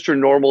 just your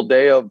normal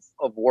day of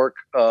work.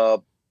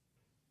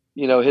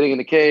 Hitting in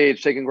the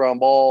cage, taking ground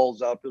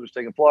balls, outfielders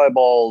taking fly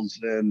balls,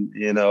 and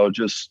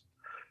just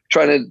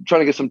trying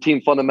to get some team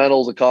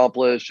fundamentals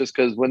accomplished. Just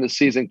because when the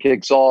season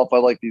kicks off, I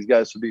like these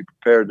guys to be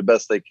prepared the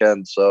best they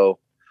can. So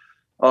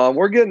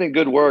we're getting in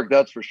good work,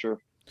 that's for sure.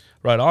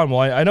 Right on. Well,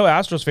 I know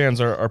Astros fans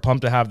are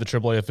pumped to have the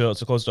AAA affiliate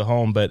so close to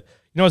home, but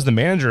as the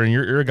manager and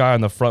you're a guy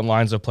on the front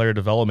lines of player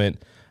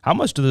development, how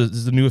much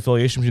does the new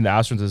affiliation between the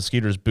Astros and the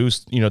Skeeters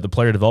boost the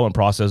player development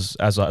process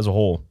as a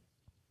whole?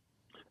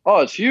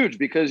 Oh, it's huge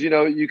because,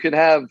 you can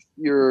have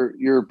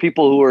your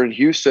people who are in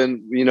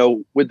Houston,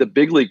 with the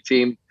big league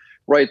team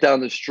right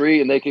down the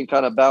street, and they can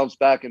kind of bounce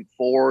back and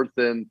forth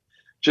and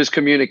just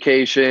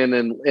communication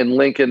and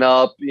linking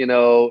up,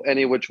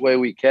 any which way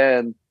we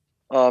can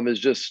is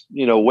just,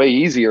 way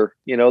easier.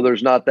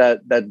 There's not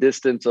that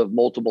distance of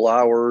multiple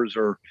hours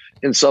or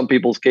in some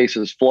people's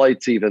cases,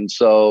 flights even.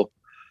 So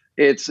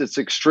it's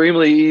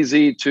extremely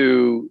easy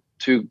to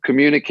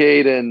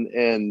communicate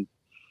and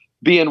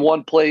be in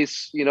one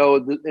place,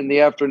 in the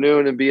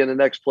afternoon and be in the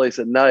next place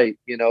at night,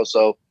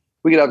 so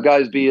we could have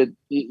guys be at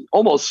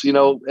almost,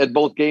 at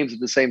both games at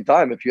the same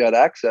time if you had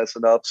access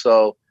enough.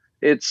 So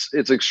it's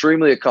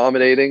extremely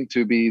accommodating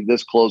to be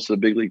this close to the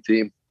big league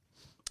team.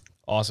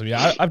 Awesome.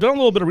 Yeah, I've done a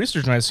little bit of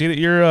research and I see that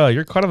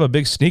you're kind of a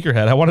big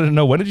sneakerhead. I wanted to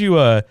know, when did you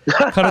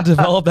kind of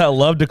develop that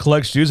love to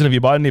collect shoes, and have you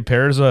bought any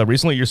pairs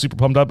recently you're super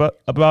pumped up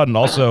about? And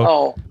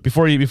also,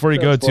 before you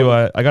go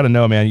to, I got to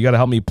know, man, you got to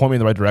help me, point me in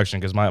the right direction,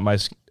 because my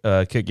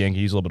kick gang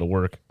can use a little bit of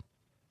work.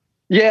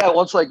 Yeah,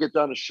 once I get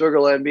down to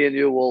Sugarland, me and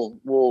you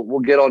we'll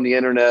get on the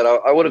internet.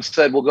 I would have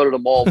said we'll go to the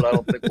mall, but I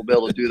don't think we'll be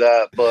able to do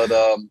that. But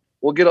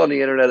we'll get on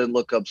the internet and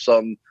look up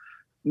some.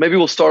 Maybe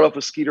we'll start off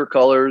with Skeeter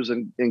colors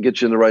and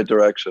get you in the right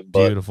direction.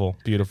 But, beautiful.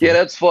 Yeah,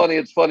 that's funny.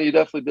 It's funny. You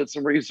definitely did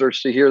some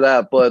research to hear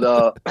that.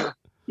 But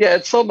yeah,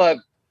 it's something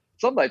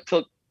I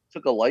took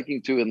a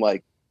liking to in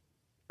like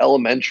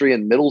elementary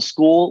and middle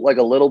school, like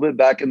a little bit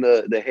back in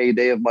the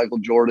heyday of Michael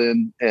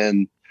Jordan,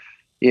 and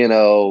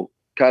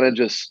kind of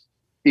just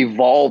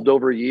evolved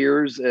over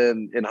years.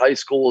 And in high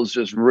school was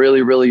just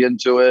really, really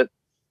into it.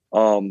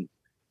 Kind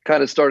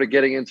of started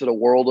getting into the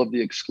world of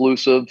the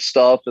exclusive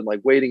stuff and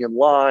like waiting in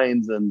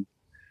lines, and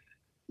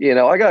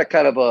I got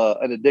kind of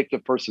an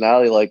addictive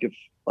personality. Like if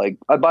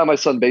I buy my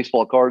son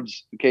baseball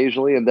cards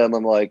occasionally, and then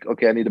I'm like,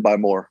 okay, I need to buy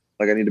more.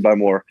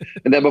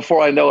 And then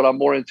before I know it, I'm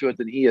more into it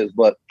than he is.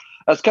 But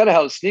that's kind of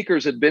how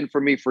sneakers had been for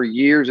me for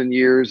years and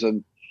years.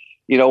 And,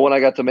 when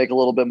I got to make a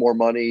little bit more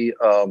money,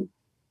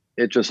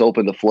 it just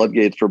opened the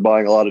floodgates for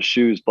buying a lot of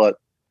shoes. But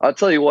I'll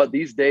tell you what,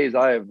 these days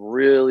I have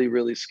really,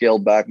 really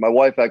scaled back. My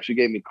wife actually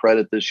gave me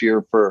credit this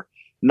year for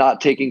not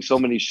taking so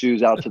many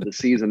shoes out to the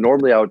season.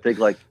 Normally I would take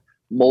like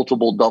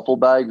multiple duffel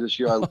bags. This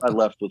year I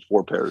left with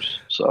 4 pairs.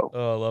 So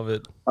I love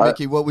it.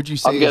 Mickey, what would you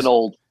say? I'm getting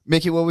old.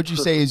 Mickey, what would you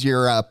say is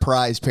your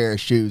prized pair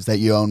of shoes that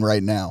you own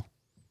right now?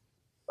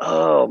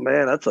 Oh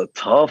man, that's a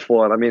tough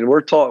one. I mean,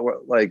 we're talking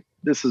like,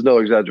 this is no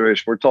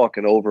exaggeration. We're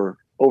talking over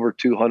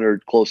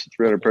 200, close to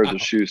 300 pairs of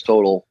shoes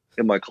total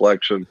in my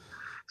collection.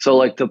 So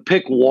like to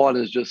pick one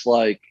is just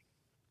like,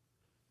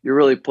 you're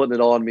really putting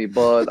it on me.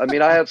 But I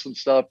mean, I have some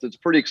stuff that's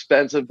pretty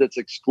expensive, that's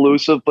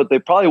exclusive, but they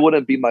probably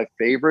wouldn't be my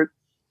favorite.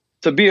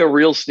 To be a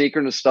real sneaker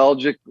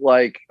nostalgic,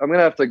 like I'm going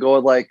to have to go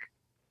with like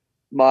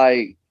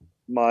my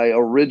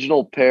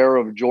original pair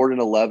of Jordan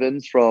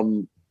 11s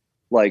from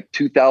like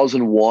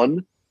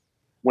 2001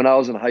 when I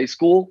was in high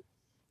school.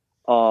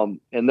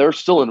 And they're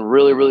still in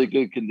really, really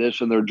good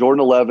condition. They're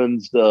Jordan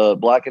 11s, the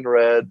black and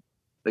red.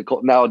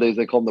 Nowadays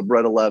they call them the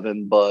Bread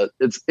 11, but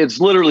it's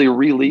literally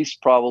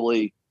released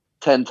probably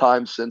 10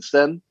 times since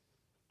then.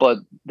 But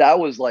that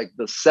was like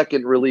the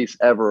second release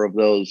ever of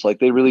those. Like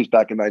they released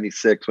back in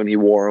 96 when he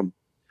wore them.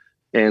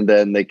 And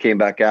then they came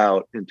back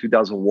out in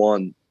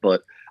 2001.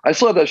 But I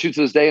still have that shoe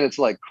to this day, and it's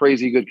like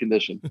crazy good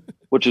condition,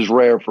 which is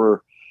rare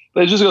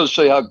but it just goes to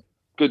show you how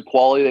good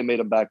quality they made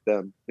them back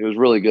then. It was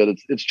really good.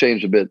 It's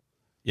changed a bit.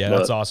 Yeah,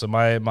 that's awesome.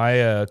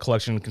 My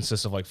collection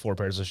consists of like 4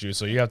 pairs of shoes,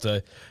 so you have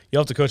to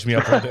coach me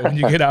up a bit when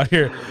you get out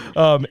here.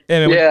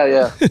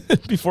 Yeah.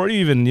 Before you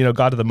even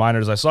got to the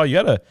minors, I saw you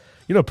had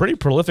a pretty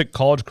prolific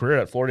college career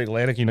at Florida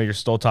Atlantic. You're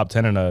still top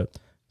 10 in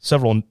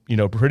several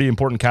pretty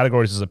important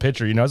categories as a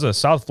pitcher. As a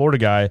South Florida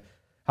guy,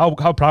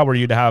 how proud were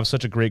you to have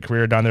such a great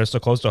career down there, so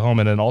close to home?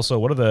 And then also,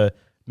 what are the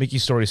Mickey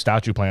Story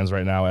statue plans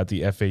right now at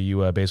the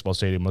FAU baseball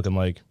stadium looking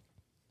like?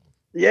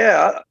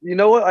 Yeah, you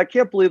know what? I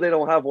can't believe they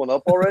don't have one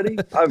up already.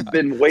 I've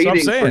been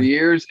waiting for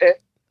years.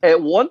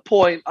 At one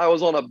point, I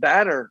was on a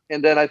banner,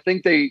 and then I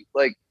think they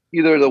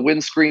either the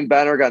windscreen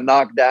banner got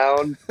knocked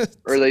down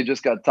or they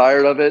just got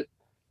tired of it.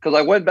 Because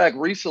I went back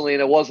recently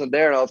and it wasn't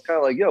there, and I was kind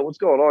of like, "Yo, what's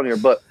going on here?"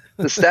 But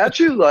the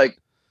statue,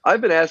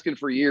 I've been asking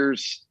for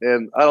years,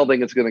 and I don't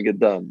think it's going to get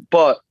done.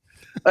 But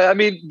I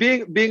mean,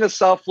 being a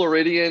South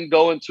Floridian,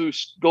 going to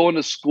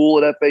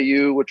school at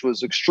FAU, which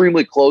was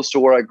extremely close to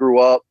where I grew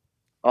up.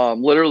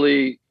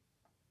 Literally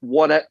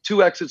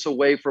 2 exits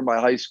away from my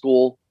high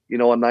school,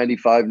 on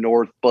 95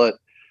 North, but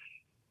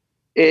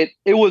it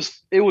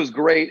was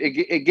great.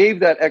 It gave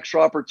that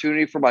extra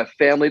opportunity for my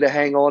family to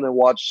hang on and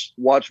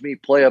watch me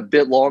play a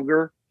bit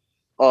longer,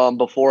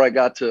 before I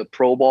got to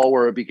pro ball,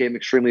 where it became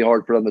extremely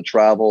hard for them to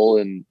travel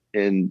and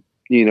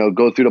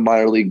go through the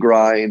minor league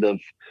grind of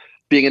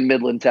being in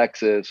Midland,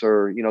 Texas,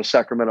 or,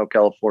 Sacramento,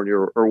 California,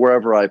 or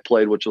wherever I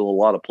played, which was a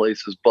lot of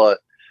places, but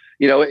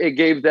it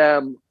gave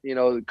them,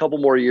 a couple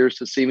more years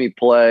to see me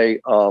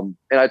play. And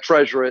I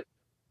treasure it.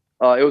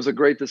 It was a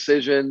great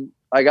decision.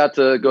 I got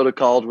to go to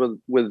college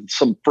with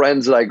some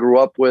friends that I grew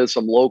up with,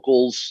 some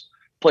locals,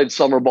 played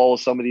summer ball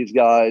with some of these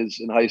guys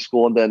in high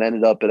school, and then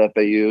ended up at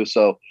FAU.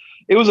 So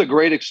it was a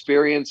great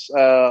experience.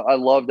 I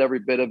loved every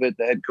bit of it.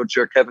 The head coach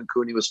there, Kevin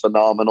Cooney, was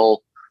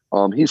phenomenal.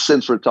 He's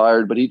since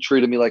retired, but he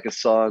treated me like a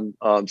son.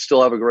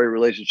 Still have a great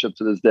relationship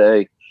to this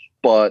day.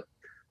 But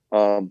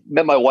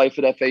met my wife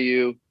at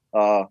FAU.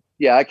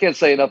 Yeah, I can't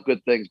say enough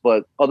good things,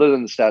 but other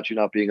than the statue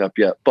not being up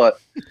yet,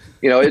 but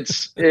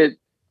it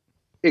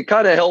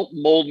kind of helped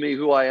mold me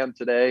who I am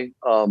today.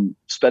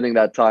 Spending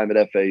that time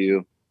at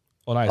FAU.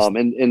 Well, nice.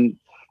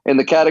 In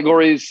the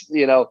categories,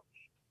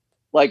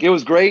 like, it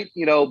was great,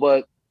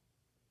 but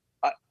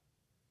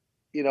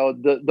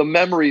the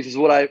memories is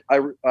what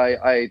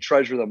I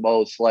treasure the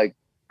most. Like,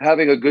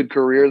 having a good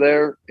career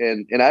there,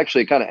 and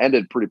actually it kind of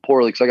ended pretty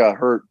poorly because I got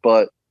hurt,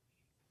 but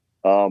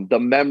the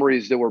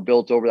memories that were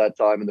built over that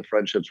time and the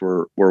friendships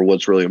were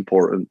what's really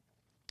important.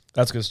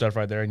 That's good stuff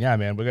right there. And yeah,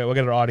 man, we'll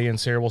get our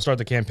audience here. We'll start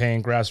the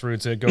campaign,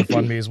 grassroots, at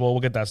GoFundMe's. We'll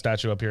get that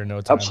statue up here in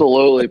no time.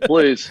 Absolutely.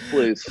 Please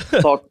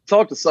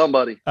talk to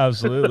somebody.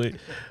 Absolutely.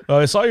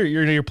 I saw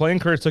your playing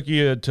career took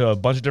you to a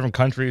bunch of different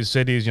countries,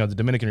 cities, the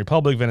Dominican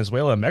Republic,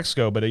 Venezuela,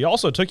 Mexico, but it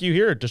also took you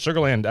here to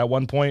Sugar Land at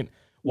one point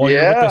while you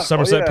were with the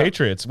Somerset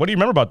Patriots. What do you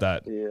remember about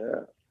that?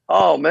 Yeah.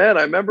 Oh man,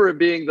 I remember it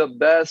being the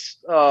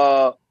best.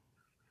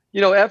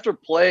 After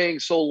playing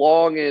so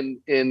long in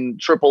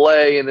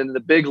AAA and in the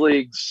big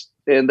leagues,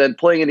 and then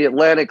playing in the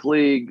Atlantic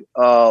League,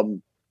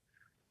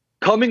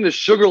 coming to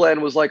Sugar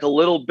Land was like a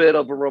little bit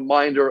of a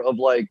reminder of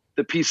like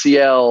the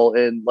PCL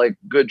and like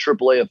good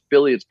AAA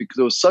affiliates, because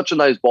it was such a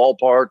nice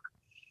ballpark,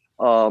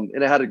 and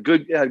it had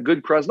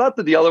good crowds. Not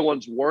that the other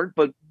ones weren't,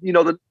 but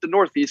the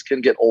Northeast can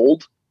get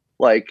old,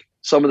 like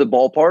some of the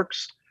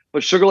ballparks.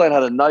 But Sugar Land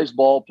had a nice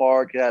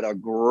ballpark. It had a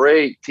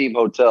great team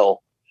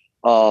hotel,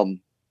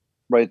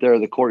 right there,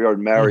 the Courtyard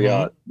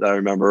Marriott. I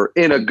remember,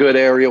 in a good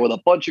area with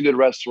a bunch of good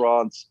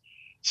restaurants.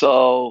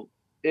 So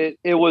it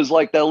was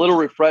like that little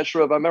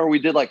refresher of, I remember we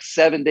did like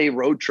 7-day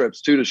road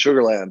trips to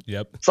Sugar Land.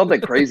 Yep.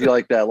 Something crazy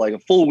like that, like a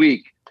full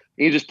week.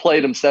 And you just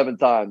played them 7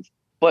 times.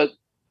 But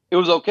it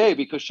was okay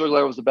because Sugar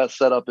Land was the best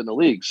setup in the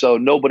league. So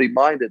nobody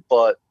minded.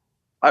 But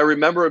I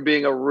remember it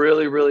being a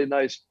really, really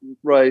nice,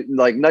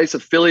 nice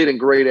affiliate and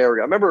great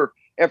area. I remember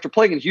after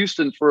playing in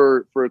Houston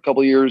for a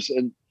couple of years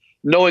and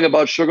knowing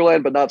about Sugar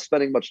Land, but not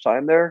spending much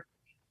time there,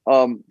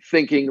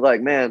 thinking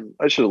like, man,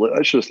 I should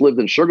have lived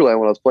in Sugar Land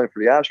when I was playing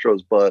for the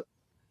Astros. But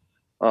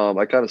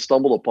I kind of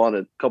stumbled upon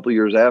it a couple of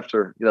years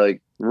after.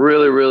 Like,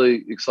 really,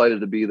 really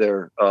excited to be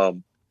there,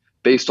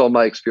 based on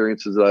my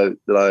experiences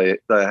that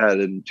I had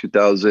in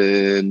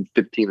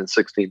 2015 and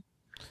 16.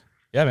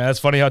 Yeah, man, that's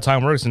funny how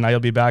time works, and now you'll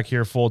be back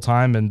here full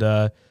time. And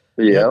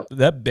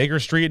that Baker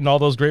Street and all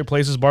those great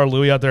places, Bar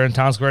Louie out there in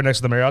Town Square next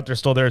to the Marriott, they're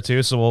still there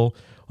too. So we'll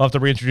have to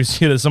reintroduce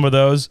you to some of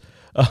those.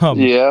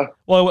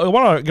 Well, I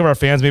want to give our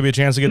fans maybe a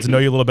chance to get to know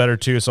you a little better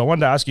too. So I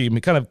wanted to ask you,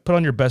 kind of put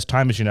on your best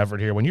time machine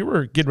effort here. When you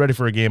were getting ready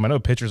for a game, I know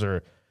pitchers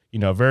are,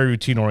 very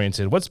routine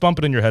oriented. What's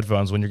bumping in your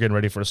headphones when you're getting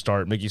ready for a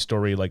start? Mickey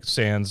Story, like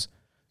sans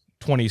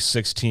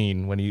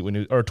 2016 when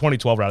you or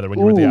 2012 rather, when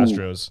you were with the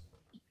Astros.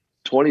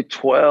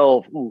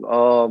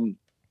 2012.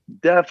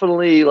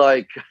 Definitely,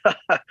 like,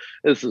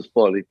 this is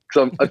funny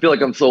because I feel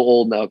like I'm so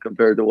old now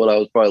compared to what I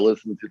was probably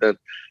listening to then.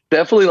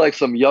 Definitely like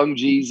some Young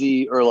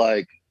Jeezy or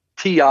like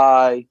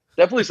T.I.,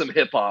 definitely some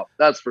hip hop,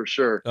 that's for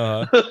sure.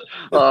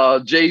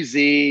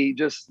 Jay-Z,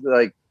 just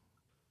like,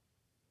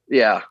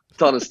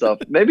 ton of stuff.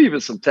 Maybe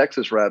even some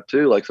Texas rap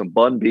too, like some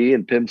Bun B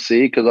and Pimp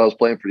C, because I was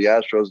playing for the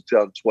Astros in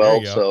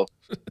 2012. So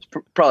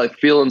probably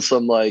feeling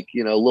some like,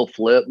 Lil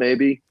Flip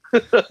maybe.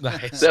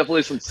 Nice.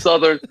 Definitely some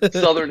southern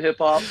hip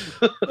hop.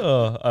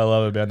 Oh, I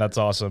love it, man. That's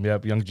awesome.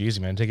 Yep, Young Jeezy,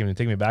 man, taking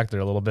me back there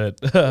a little bit.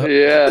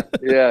 yeah,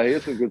 he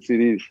has some good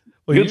CDs.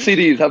 Well, good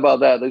CDs. How about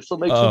that? They still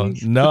make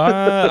CDs? No,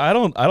 I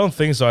don't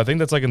think so. I think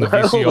that's like in the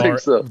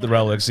VCR, the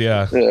relics.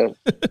 Yeah.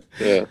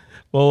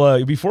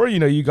 Well, before you've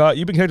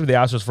been connected with the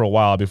Astros for a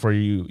while before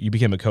you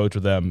became a coach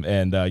with them,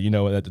 and at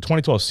the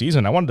 2012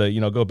 season, I wanted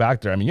to go back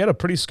there. I mean, you had a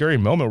pretty scary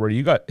moment where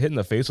you got hit in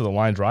the face with a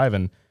line drive,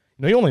 and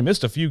you only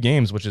missed a few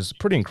games, which is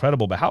pretty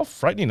incredible. But how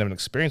frightening of an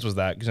experience was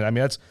that? Because I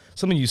mean, that's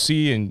something you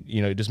see, and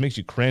it just makes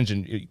you cringe.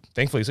 And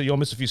thankfully, so you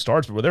only missed a few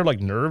starts, but were there like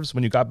nerves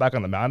when you got back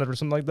on the mound or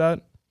something like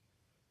that?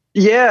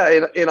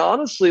 Yeah, and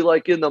honestly,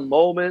 like in the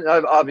moment,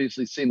 I've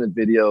obviously seen the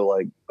video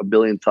like a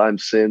billion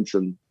times since,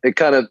 and I'm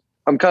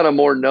kind of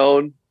more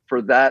known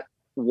for that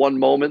one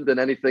moment than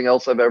anything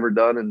else I've ever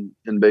done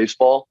in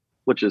baseball,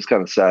 which is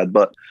kind of sad.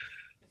 But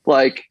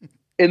like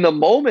in the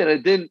moment,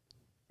 it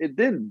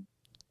didn't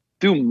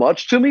do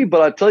much to me.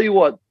 But I tell you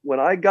what, when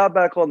I got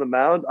back on the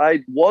mound,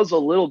 I was a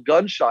little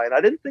gun shy, and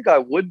I didn't think I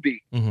would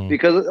be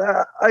because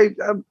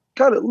I'm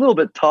kind of a little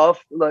bit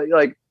tough,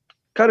 like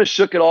kind of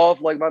shook it off.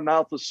 Like my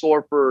mouth was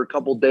sore for a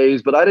couple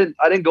days, but I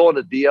didn't go on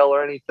the DL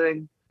or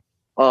anything.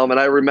 And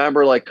I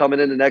remember like coming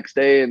in the next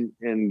day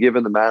and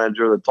giving the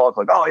manager the talk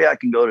like, oh yeah, I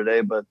can go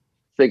today. But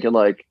thinking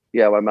like,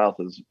 yeah, my mouth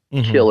is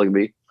killing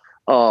me.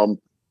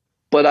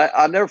 But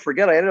I'll never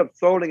forget, I ended up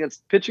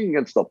pitching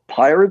against the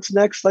Pirates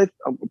next. I'm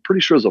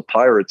pretty sure it was the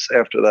Pirates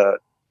after that.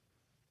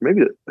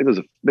 Maybe it was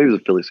the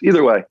Phillies.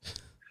 Either way,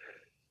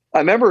 I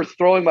remember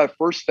throwing my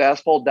first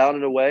fastball down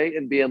and away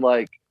and being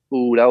like,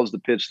 ooh, that was the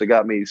pitch that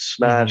got me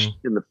smashed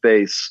in the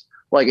face.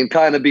 Like, and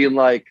kind of being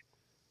like,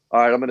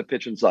 all right, I'm going to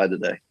pitch inside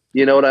today.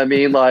 You know what I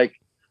mean? Like,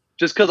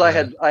 just because I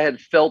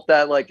had felt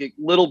that like a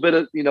little bit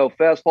of,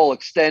 fastball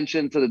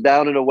extension to the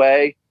down and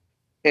away,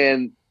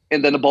 and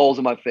then the ball was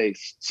in my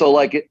face. So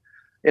like it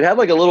had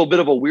like a little bit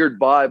of a weird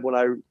vibe when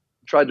I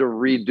tried to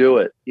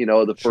redo it,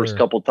 the first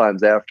couple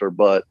times after.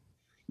 But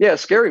yeah,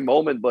 scary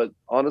moment. But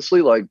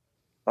honestly, like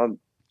I'm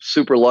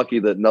super lucky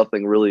that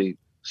nothing really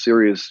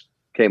serious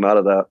came out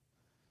of that.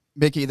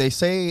 Mickey, they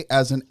say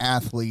as an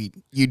athlete,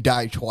 you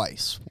die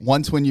twice.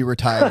 Once when you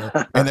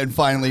retire, and then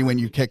finally when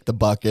you kick the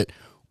bucket.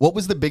 What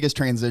was the biggest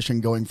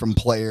transition going from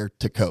player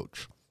to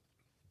coach?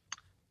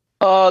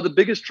 The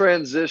biggest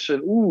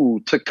transition,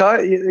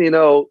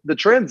 the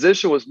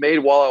transition was made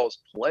while I was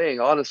playing.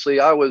 Honestly,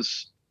 I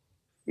was,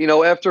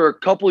 after a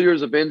couple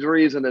years of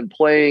injuries and then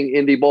playing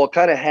indie ball,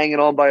 kind of hanging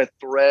on by a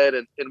thread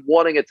and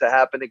wanting it to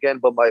happen again.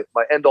 But my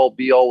end all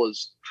be all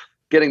was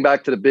getting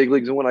back to the big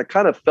leagues. And when I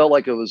kind of felt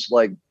like it was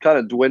like kind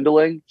of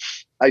dwindling,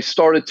 I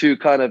started to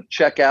kind of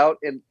check out.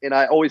 And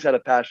I always had a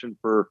passion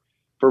for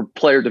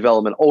player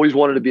development, always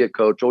wanted to be a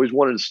coach, always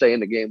wanted to stay in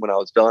the game when I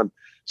was done.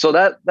 So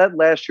that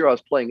last year I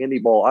was playing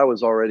indie ball, I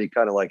was already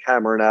kind of like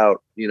hammering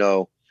out,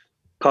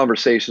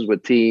 conversations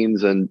with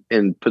teams and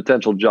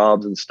potential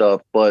jobs and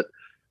stuff. But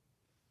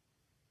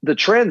the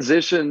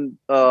transition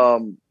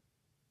from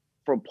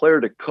player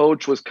to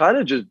coach was kind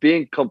of just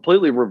being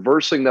completely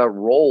reversing that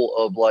role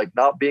of like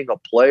not being a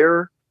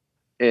player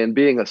and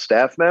being a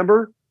staff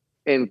member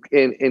and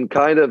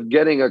kind of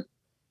getting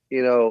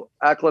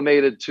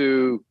acclimated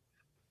to,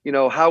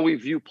 how we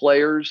view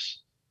players,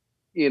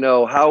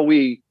 how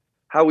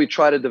we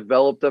try to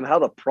develop them, how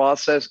the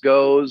process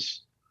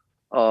goes,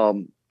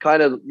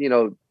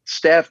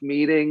 staff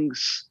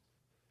meetings,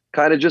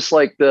 kind of just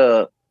like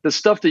the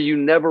stuff that you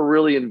never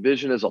really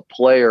envision as a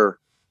player.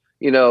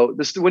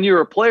 When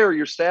you're a player,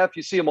 your staff,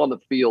 you see them on the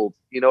field,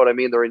 you know what I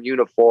mean? They're in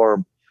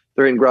uniform,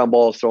 they're in ground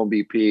balls, throwing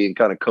BP and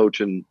kind of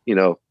coaching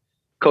you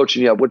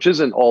up, which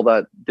isn't all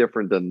that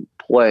different than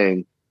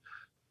playing.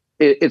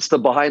 It's the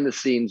behind the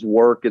scenes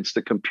work. It's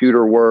the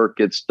computer work.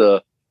 It's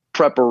the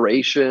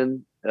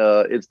preparation.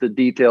 It's the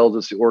details.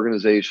 It's the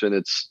organization.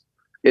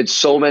 It's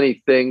so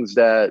many things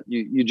that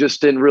you just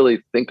didn't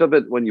really think of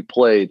it when you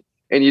played,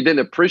 and you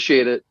didn't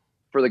appreciate it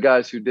for the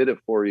guys who did it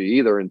for you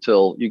either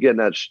until you get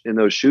in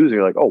those shoes and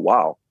you're like, oh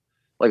wow,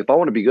 like if I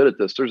want to be good at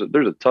this, there's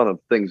a ton of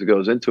things that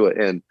goes into it.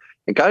 And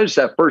kind of just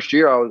that first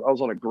year, I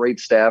was on a great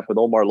staff with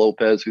Omar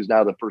Lopez, who's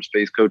now the first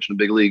base coach in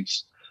the big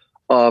leagues,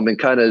 and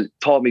kind of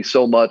taught me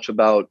so much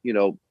about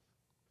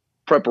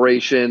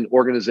preparation,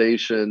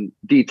 organization,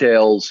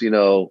 details,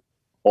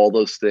 all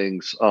those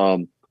things.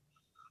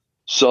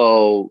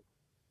 So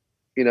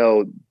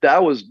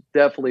that was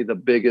definitely the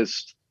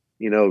biggest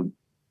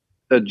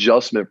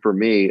adjustment for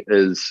me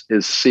is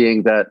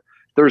seeing that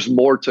there's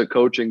more to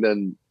coaching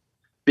than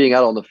being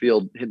out on the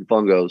field hitting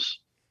fungos.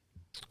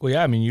 Well,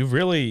 yeah, I mean, you've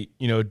really,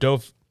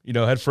 dove,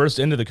 head first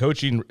into the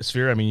coaching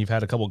sphere. I mean, you've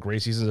had a couple of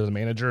great seasons as a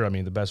manager. I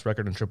mean, the best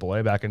record in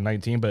AAA back in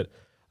 19, but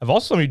I've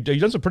also, you've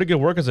done some pretty good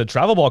work as a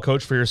travel ball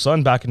coach for your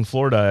son back in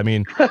Florida. I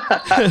mean,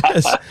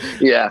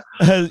 yeah.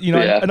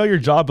 I know your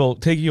job will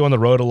take you on the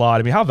road a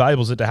lot. I mean, how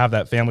valuable is it to have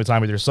that family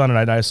time with your son?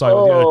 And I saw you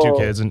with the other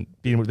two kids and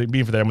being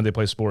for them when they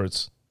play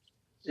sports.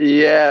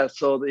 Yeah.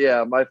 So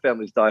my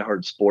family's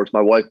diehard sports.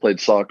 My wife played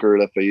soccer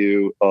at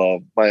FAU.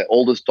 My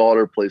oldest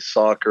daughter plays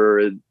soccer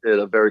at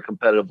a very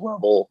competitive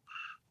level.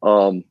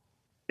 And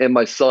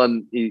my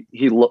son, he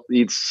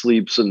eats,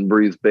 sleeps, and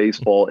breathes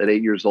baseball at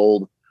 8 years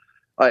old.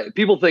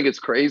 People think it's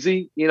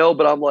crazy,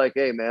 but I'm like,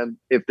 hey man,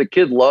 if the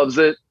kid loves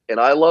it and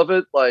I love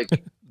it, like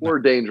we're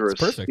dangerous.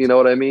 Perfect. You know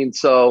what I mean?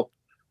 So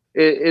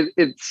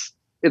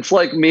it's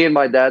like me and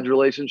my dad's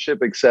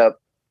relationship, except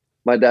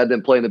my dad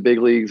didn't play in the big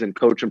leagues and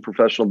coach in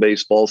professional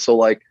baseball. So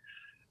like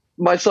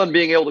my son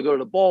being able to go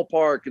to the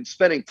ballpark and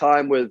spending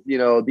time with,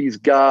 these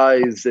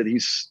guys that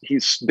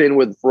he's been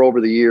with for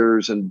over the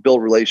years and built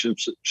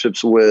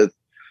relationships with.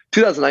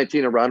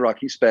 2019 at Round Rock,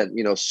 he spent,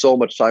 so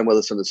much time with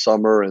us in the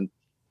summer. And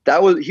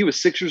he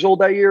was 6 years old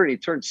that year and he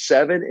turned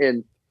 7.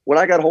 And when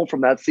I got home from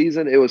that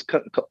season, it was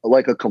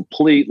like a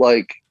complete,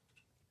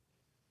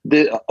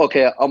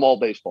 okay, I'm all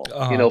baseball,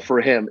 for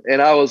him.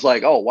 And I was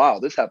like, oh wow,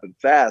 this happened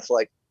fast.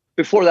 Like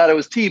before that it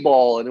was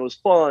T-ball and it was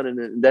fun.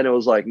 And then it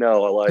was like,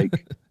 no, I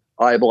like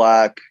eye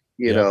black,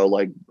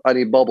 like I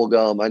need bubble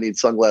gum. I need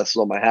sunglasses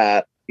on my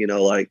hat, kind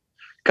of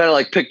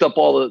like picked up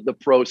all the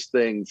pros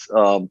things.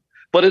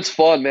 But it's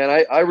fun,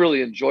 man. I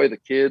really enjoy the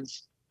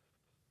kids.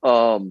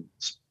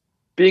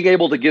 Being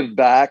able to give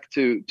back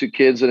to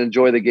kids and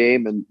enjoy the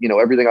game and,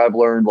 everything I've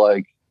learned,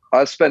 like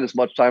I spend as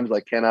much time as I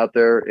can out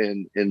there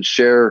and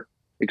share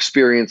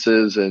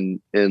experiences and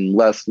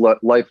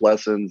life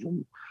lessons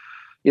and,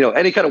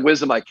 any kind of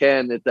wisdom I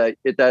can at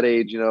that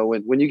age,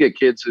 when you get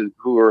kids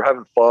who are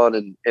having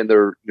fun and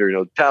they're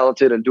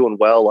talented and doing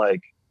well,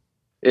 like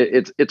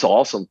it's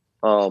awesome.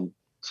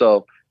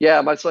 So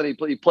yeah, my son,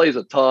 he plays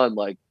a ton,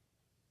 like,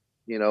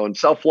 in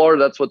South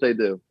Florida, that's what they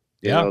do.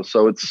 Yeah.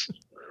 So it's,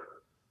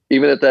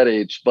 even at that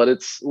age,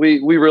 but we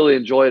really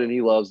enjoy it and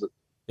he loves it.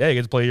 Yeah, you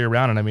get to play year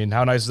round. And I mean,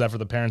 how nice is that for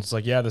the parents? It's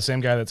like, yeah, the same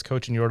guy that's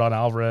coaching Yordan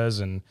Alvarez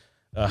and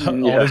all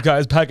these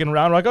guys packing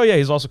around. We're like, oh yeah,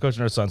 he's also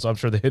coaching our son. So I'm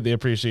sure they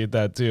appreciate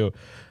that too.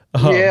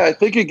 Yeah, I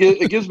think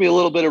it gives me a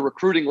little bit of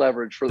recruiting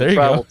leverage for the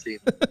travel team.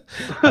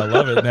 I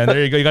love it, man.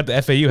 There you go. You got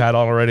the FAU hat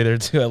on already there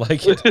too. I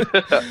like it.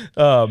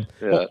 Well,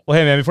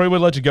 hey man, before we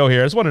would let you go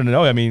here, I just wanted to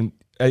know, I mean,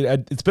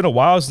 it's been a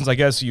while since I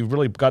guess you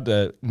really got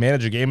to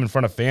manage a game in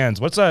front of fans.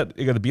 What's that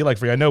going to be like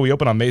for you? I know we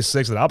open on May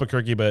 6th at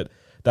Albuquerque, but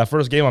that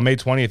first game on May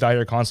 20th out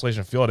here at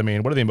Constellation Field. I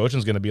mean, what are the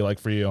emotions going to be like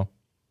for you?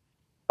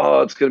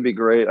 Oh, it's going to be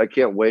great. I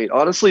can't wait.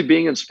 Honestly,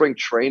 being in spring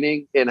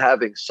training and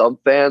having some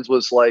fans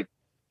was like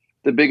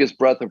the biggest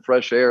breath of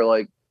fresh air.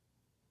 Like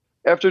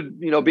after,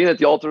 being at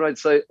the alternate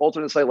site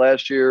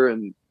last year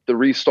and the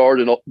restart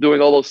and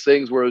doing all those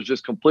things where it was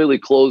just completely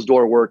closed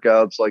door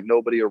workouts, like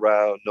nobody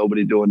around,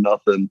 nobody doing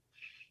nothing,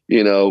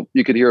 you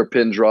could hear a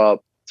pin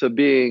drop, to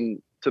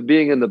being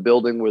in the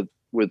building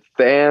with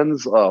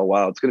fans. Oh,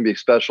 wow. It's going to be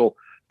special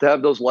to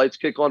have those lights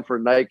kick on for a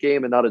night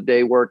game and not a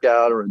day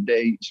workout or a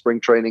day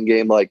spring training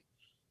game. Like,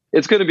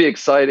 it's going to be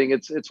exciting.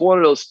 It's one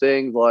of those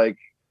things like,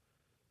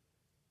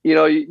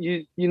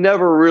 you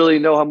never really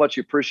know how much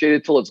you appreciate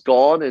it till it's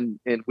gone. And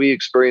we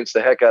experienced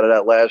the heck out of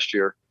that last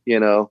year,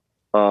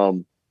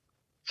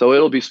 so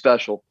it'll be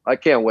special. I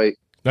can't wait.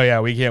 Oh yeah,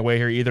 we can't wait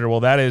here either.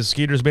 Well, that is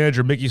Skeeters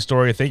manager Mickey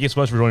Story. Thank you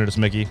so much for joining us,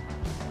 Mickey.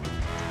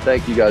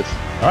 Thank you, guys.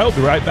 All right, we'll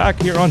be right back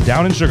here on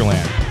Down in Sugar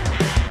Land.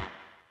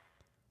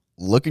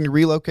 Looking to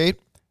relocate?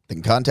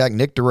 Then contact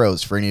Nick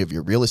DeRose for any of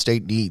your real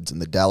estate needs in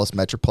the Dallas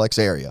Metroplex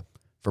area.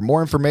 For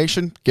more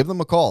information, give them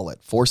a call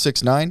at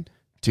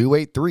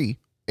 469-283-8360.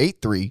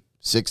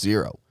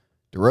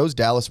 DeRose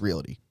Dallas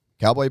Realty.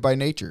 Cowboy by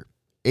nature,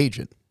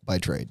 agent by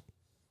trade.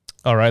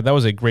 All right, that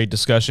was a great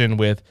discussion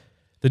with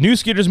the new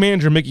Skeeters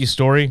manager, Mickey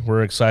Story.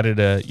 We're excited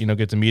to,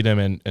 get to meet him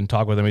and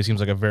talk with him. He seems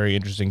like a very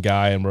interesting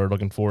guy, and we're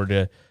looking forward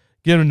to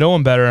getting to know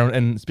him better.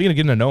 And speaking of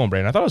getting to know him,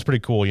 Brandon, I thought it was pretty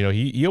cool.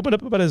 He opened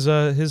up about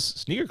his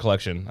sneaker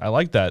collection. I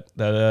like that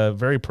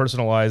very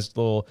personalized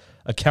little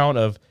account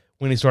of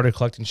when he started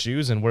collecting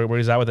shoes and where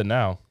he's at with it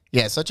now.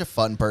 Yeah, such a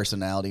fun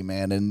personality,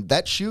 man. And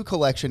that shoe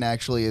collection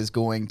actually is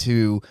going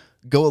to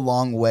go a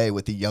long way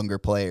with the younger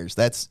players.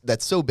 That's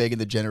so big in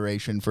the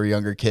generation for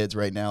younger kids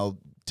right now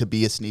to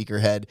be a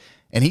sneakerhead.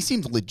 And he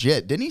seems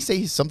legit. Didn't he say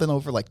he's something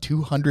over like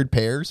 200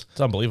 pairs?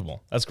 It's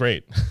unbelievable. That's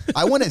great.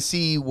 I want to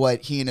see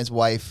what he and his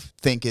wife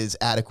think is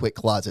adequate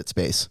closet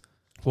space.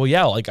 Well,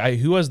 yeah,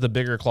 who has the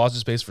bigger closet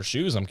space for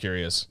shoes? I'm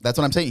curious. That's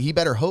what I'm saying. He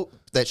better hope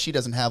that she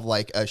doesn't have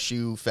like a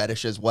shoe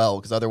fetish as well,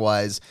 because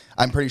otherwise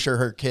I'm pretty sure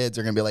her kids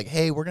are going to be like,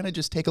 hey, we're going to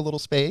just take a little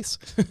space.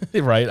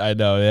 Right, I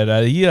know. And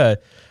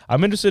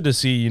I'm interested to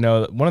see,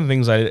 one of the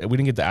things we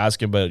didn't get to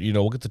ask him, but,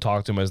 we'll get to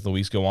talk to him as the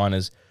weeks go on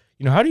is,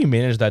 how do you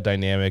manage that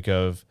dynamic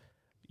of,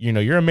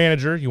 you're a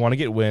manager, you want to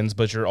get wins,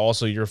 but you're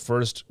also, your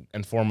first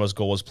and foremost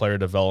goal is player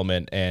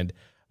development. And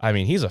I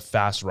mean, he's a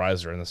fast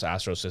riser in this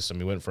Astro system.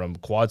 He went from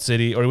Quad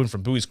City, or he went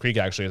from Bowie's Creek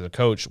actually as a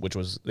coach,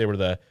 they were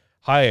the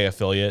high A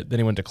affiliate. Then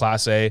he went to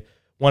Class A,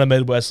 won a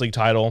Midwest League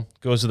title,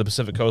 goes to the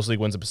Pacific Coast League,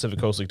 wins the Pacific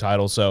Coast League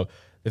title. So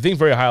they think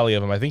very highly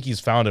of him. I think he's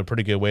found a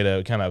pretty good way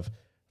to kind of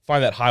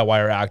find that high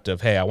wire act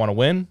of, hey, I want to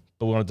win,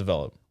 but we want to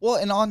develop. Well,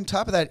 and on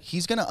top of that,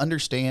 he's going to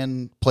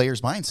understand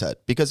players' mindset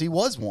because he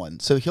was one.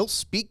 So he'll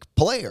speak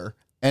player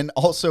and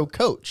also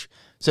coach.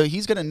 So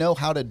he's going to know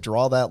how to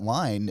draw that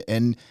line,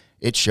 and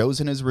it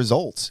shows in his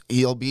results.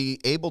 He'll be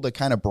able to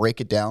kind of break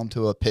it down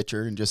to a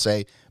pitcher and just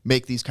say,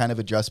 make these kind of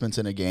adjustments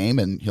in a game,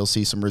 and he'll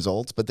see some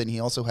results. But then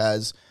he also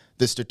has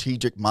the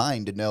strategic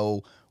mind to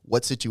know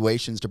what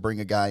situations to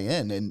bring a guy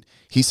in. And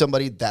he's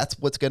somebody that's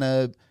what's going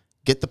to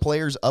get the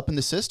players up in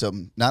the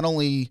system, not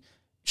only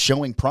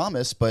showing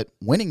promise, but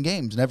winning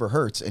games never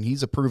hurts, and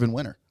he's a proven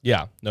winner.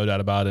 Yeah, no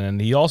doubt about it.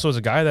 And he also is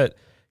a guy that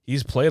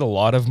he's played a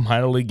lot of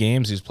minor league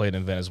games. He's played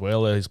in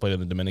Venezuela. He's played in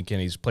the Dominican.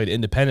 He's played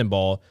independent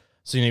ball.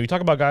 So, we talk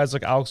about guys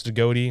like Alex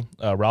Degodi,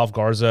 Ralph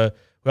Garza,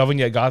 who haven't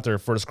yet got their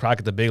first crack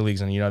at the big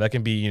leagues. And, that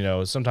can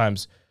be,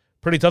 sometimes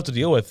pretty tough to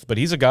deal with. But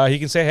he's a guy, he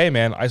can say, hey,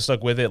 man, I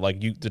stuck with it. Like,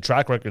 the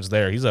track record's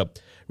there. He's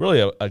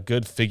really a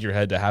good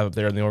figurehead to have up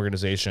there in the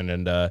organization.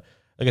 And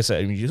like I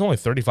said, he's only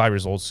 35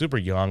 years old, super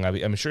young.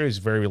 I'm sure he's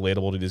very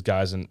relatable to these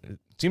guys. And it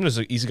seems as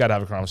an easy guy to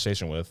have a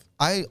conversation with.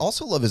 I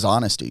also love his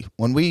honesty.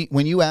 When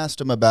you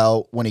asked him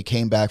about when he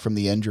came back from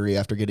the injury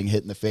after getting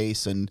hit in the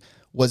face and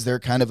was there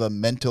kind of a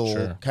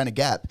mental kind of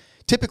gap?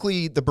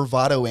 Typically, the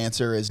bravado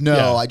answer is,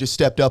 no, I just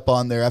stepped up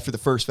on there after the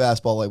first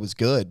fastball. I was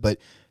good. But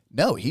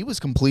no, he was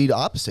complete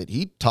opposite.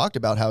 He talked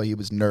about how he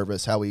was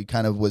nervous, how he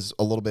kind of was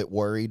a little bit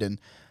worried. And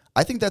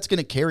I think that's going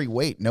to carry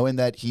weight, knowing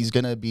that he's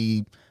going to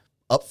be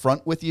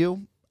upfront with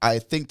you. I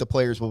think the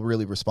players will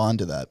really respond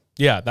to that.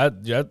 Yeah,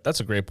 that's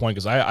a great point,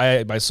 because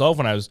I myself,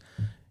 when I was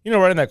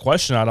writing that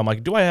question out, I'm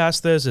like, do I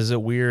ask this? Is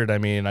it weird? I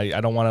mean,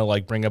 I don't want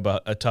to bring up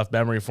a tough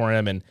memory for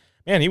him. And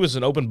man, he was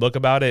an open book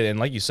about it. And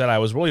like you said, I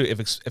was really,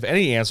 if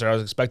any answer, I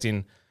was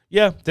expecting,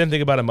 didn't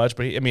think about it much.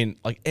 But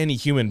like any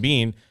human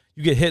being,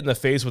 you get hit in the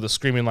face with a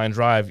screaming line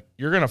drive,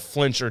 you're going to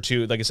flinch or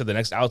two. Like I said, the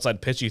next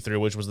outside pitch he threw,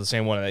 which was the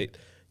same one that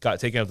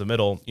got taken up the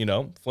middle,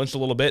 flinched a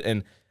little bit.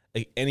 And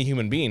like any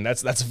human being,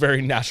 that's a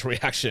very natural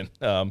reaction.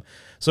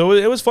 So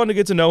it was fun to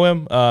get to know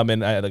him.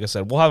 And like I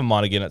said, we'll have him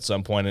on again at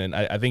some point. And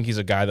I think he's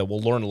a guy that we'll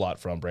learn a lot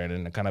from,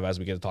 Brandon, and kind of as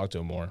we get to talk to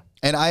him more.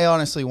 And I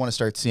honestly want to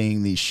start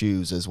seeing these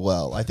shoes as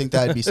well. I think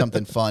that'd be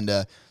something fun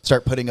to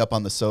start putting up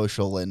on the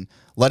social and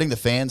letting the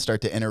fans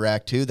start to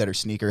interact too, that are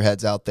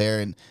sneakerheads out there,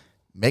 and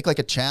make like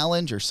a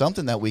challenge or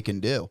something that we can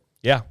do.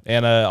 Yeah.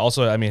 And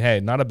also, hey,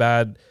 not a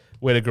bad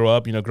way to grow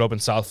up. Grow up in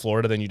South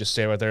Florida, then you just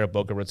stay right there at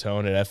Boca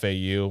Raton at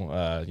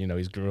FAU.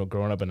 He's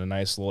growing up in a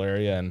nice little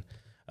area,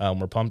 and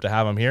we're pumped to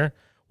have him here.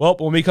 Well,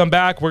 when we come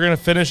back, we're going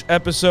to finish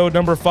episode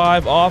number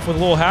 5 off with a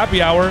little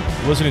happy hour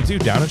listening to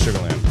Down in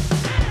Sugarland.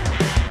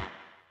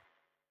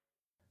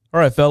 All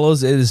right,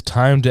 fellas, it is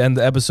time to end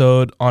the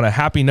episode on a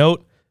happy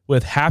note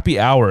with happy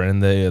hour.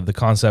 And the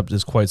concept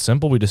is quite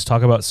simple. We just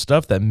talk about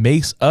stuff that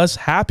makes us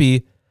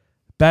happy.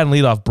 Batting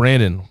leadoff,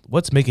 Brandon,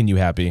 what's making you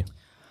happy?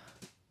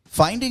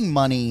 Finding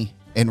money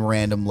in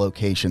random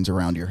locations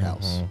around your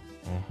house.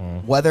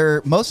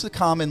 Whether most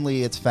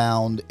commonly it's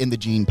found in the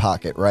jean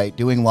pocket, right?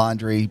 Doing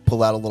laundry,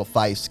 pull out a little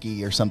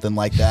 5-ski or something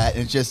like that.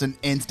 And it's just an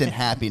instant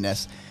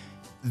happiness.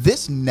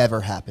 This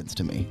never happens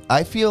to me.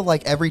 I feel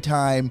like every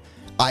time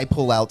I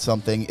pull out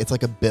something, it's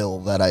like a bill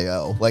that I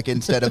owe, like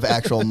instead of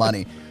actual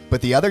money.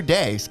 But the other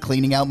day,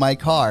 cleaning out my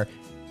car,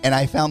 and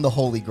I found the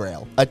Holy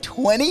Grail, a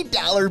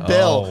 $20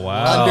 bill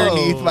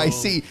underneath my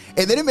seat.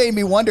 And then it made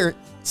me wonder,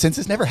 since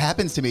this never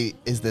happens to me,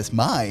 is this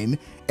mine?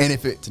 And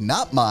if it's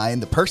not mine,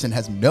 the person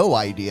has no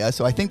idea.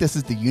 So I think this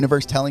is the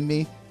universe telling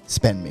me,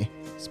 spend me.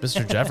 It's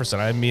Mr. Jefferson.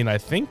 I mean, I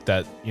think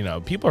that,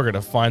 people are going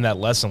to find that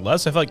less and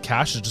less. I feel like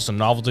cash is just a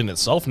novelty in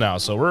itself now.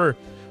 So we're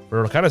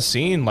kind of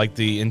seeing like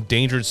the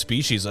endangered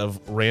species of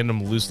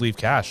random loose leaf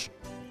cash.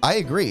 I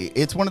agree.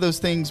 It's one of those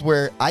things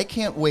where I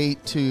can't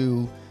wait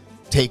to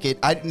take it.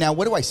 Now,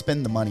 what do I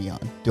spend the money on?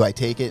 Do I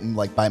take it and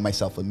like buy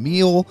myself a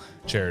meal?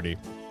 Charity.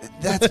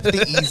 That's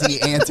the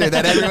easy answer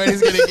that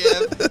everybody's going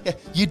to give.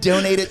 You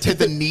donate it to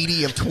the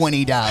needy of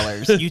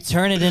 $20. You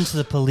turn it into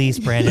the police,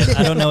 Brandon.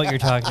 I don't know what you're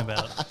talking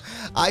about.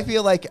 I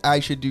feel like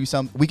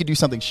we could do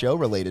something show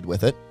related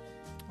with it.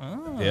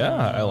 Oh. Yeah,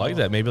 I like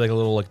that. Maybe like a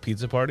little like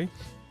pizza party.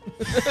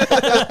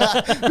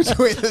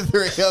 Between the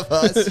three of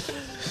us.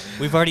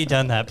 We've already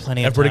done that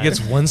plenty of Everybody times.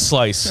 gets one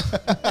slice.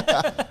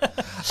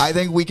 I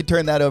think we could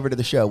turn that over to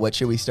the show. What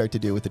should we start to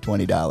do with the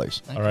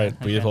 $20? All right,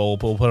 we'll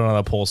put it on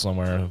a poll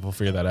somewhere. We'll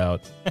figure that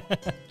out.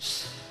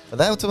 But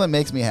that's what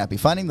makes me happy.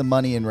 Finding the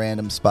money in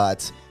random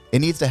spots. It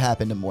needs to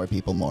happen to more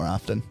people more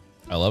often.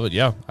 I love it.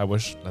 Yeah, I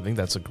think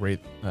that's a great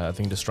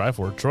thing to strive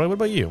for. Troy, what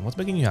about you? What's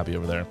making you happy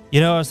over there?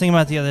 I was thinking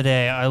about it the other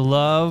day. I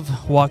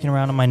love walking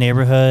around in my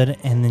neighborhood,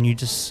 and then you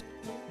just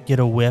get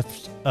a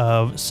whiff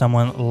of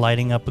someone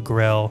lighting up a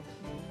grill,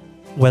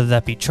 whether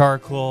that be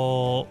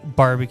charcoal,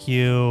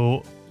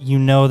 barbecue.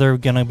 They're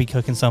going to be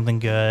cooking something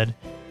good.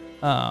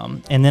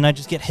 And then I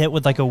just get hit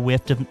with like a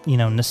whiff of,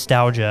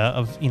 nostalgia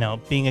of,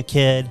 being a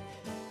kid,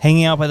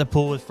 hanging out by the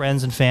pool with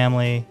friends and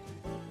family,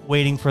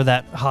 waiting for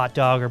that hot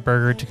dog or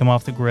burger to come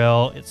off the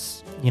grill.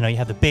 It's, you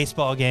have the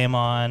baseball game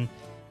on.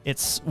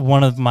 It's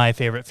one of my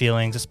favorite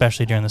feelings,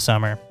 especially during the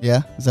summer.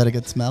 Yeah? Is that a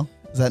good smell?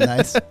 Is that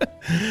nice?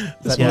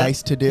 Is that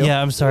nice to do?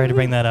 Yeah, I'm sorry to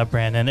bring that up,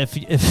 Brandon.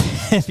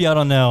 If y'all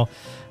don't know,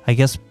 I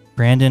guess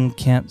Brandon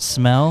can't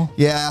smell.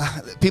 Yeah,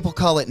 people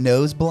call it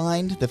nose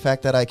blind, the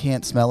fact that I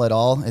can't smell at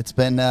all. It's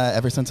been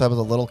ever since I was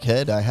a little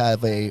kid. I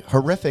have a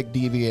horrific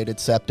deviated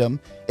septum.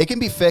 It can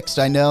be fixed,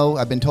 I know.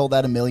 I've been told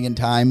that a million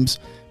times.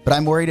 But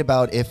I'm worried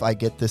about if I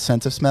get this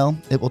sense of smell,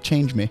 it will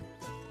change me.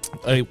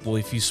 Well,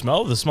 if you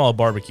smell the smell of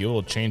barbecue, it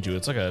will change you.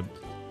 It's like a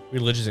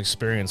religious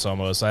experience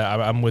almost.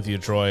 I'm with you,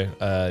 Troy.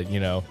 I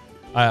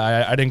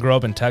didn't grow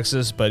up in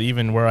Texas, but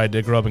even where I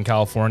did grow up in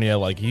California,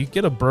 like you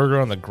get a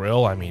burger on the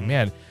grill. I mean,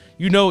 man,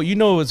 you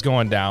know it's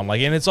going down.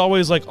 Like, and it's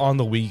always like on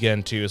the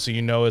weekend too. So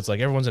it's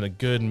like everyone's in a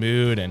good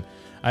mood. And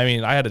I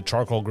mean, I had a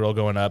charcoal grill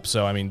going up,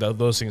 so I mean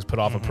those things put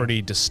off a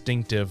pretty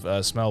distinctive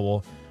smell.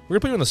 Well, we're gonna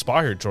put you on the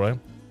spot here, Troy.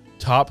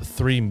 Top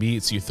 3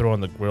 meats you throw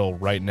on the grill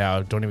right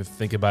now. Don't even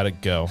think about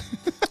it. Go.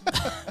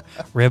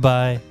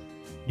 Ribeye,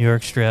 New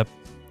York strip.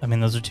 I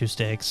mean, those are 2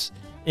 steaks.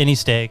 Any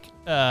steak.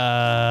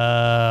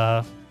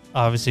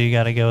 Obviously, you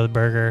got to go with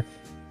burger.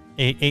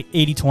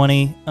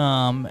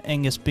 80-20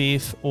 Angus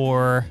beef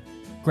or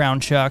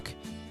ground chuck.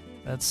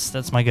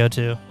 That's my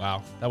go-to.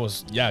 Wow, that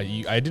was I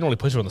didn't really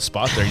put you on the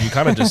spot there. You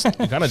kind of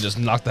just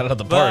knocked that out of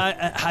the park.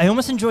 But I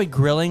almost enjoy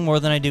grilling more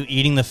than I do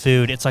eating the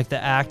food. It's like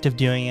the act of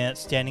doing it,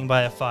 standing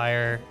by a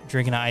fire,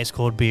 drinking an ice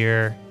cold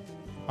beer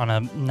on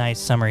a nice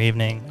summer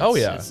evening.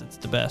 It's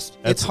the best.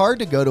 It's hard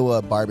to go to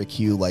a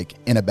barbecue like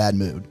in a bad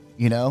mood,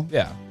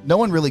 Yeah. No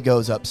one really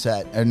goes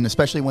upset, and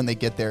especially when they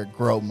get there,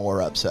 grow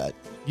more upset.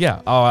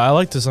 Yeah. Oh, I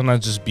like to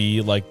sometimes just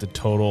be like the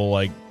total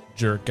like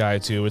jerk guy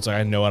too. It's like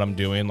I know what I'm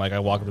doing. Like I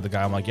walk up to the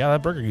guy, I'm like, yeah,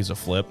 that burger needs a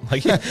flip.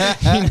 Like, like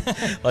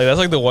that's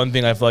like the one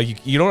thing I feel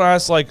like you don't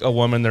ask like a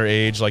woman their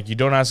age. Like you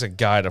don't ask a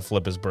guy to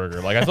flip his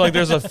burger. Like I feel like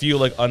there's a few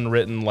like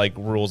unwritten like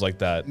rules like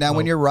that. Now,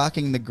 when you're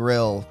rocking the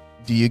grill,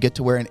 do you get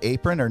to wear an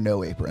apron or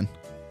no apron?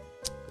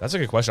 That's a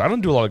good question. I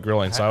don't do a lot of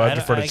grilling, so I would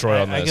defer to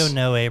Troy on this. I go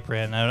no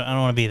apron. I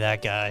don't want to be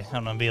that guy. I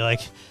don't want to be like,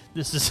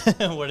 this is,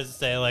 what does it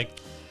say? Like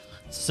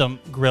some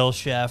grill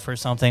chef or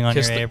something on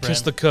your apron.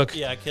 Kiss the cook.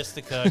 Yeah, kiss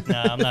the cook. No,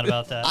 I'm not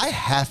about that. I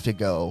have to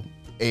go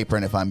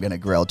apron if I'm going to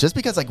grill, just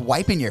because like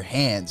wiping your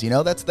hands,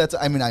 that's,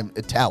 I mean, I'm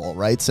a towel,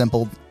 right?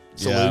 Simple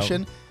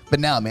solution. Yeah. But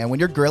no, man, when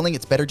you're grilling,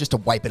 it's better just to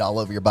wipe it all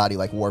over your body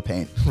like war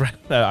paint. Right.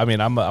 I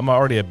mean, I'm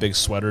already a big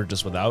sweater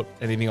just without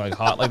anything like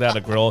hot like that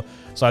to grill.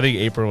 So I think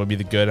apron would be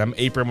the good. I'm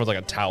apron with like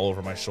a towel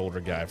over my shoulder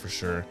guy for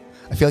sure.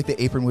 I feel like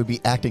the apron would be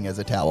acting as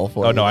a towel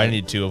for you. Oh no, I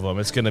need 2 of them.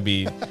 It's gonna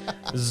be.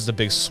 This is a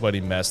big sweaty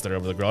mess there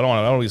over the grill. I don't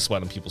want to be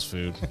sweating people's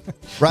food.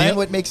 Ryan,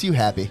 what makes you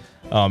happy?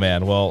 Oh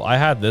man, well I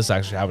had this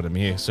actually happen to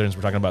me. Since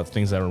we're talking about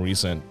things that are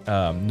recent,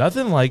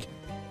 nothing like,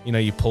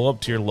 you pull up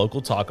to your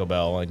local Taco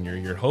Bell and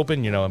you're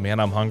hoping, man,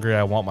 I'm hungry.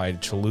 I want my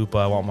chalupa.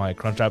 I want my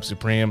Crunchwrap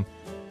Supreme.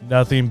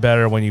 Nothing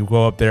better when you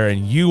go up there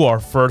and you are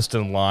first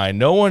in line.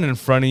 No one in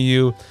front of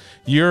you.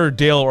 You're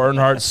Dale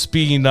Earnhardt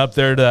speeding up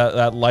there to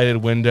that lighted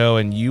window,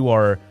 and you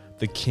are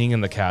the king in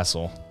the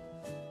castle.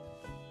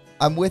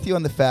 I'm with you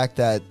on the fact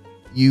that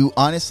you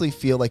honestly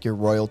feel like you're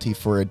royalty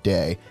for a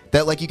day.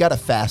 That like you got a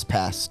fast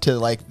pass to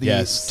like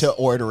to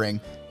ordering,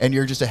 and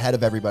you're just ahead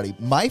of everybody.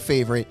 My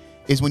favorite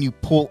is when you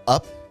pull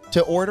up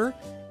to order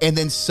and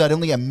then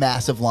suddenly a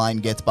massive line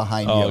gets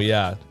behind you. Oh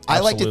yeah, I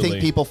like to think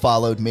absolutely. people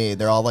followed me.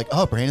 They're all like,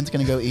 "Oh, Brandon's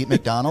gonna go eat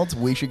McDonald's.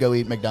 We should go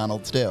eat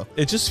McDonald's too."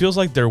 It just feels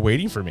like they're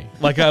waiting for me.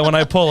 Like when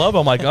I pull up,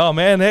 I'm like, "Oh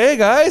man, hey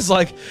guys,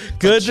 like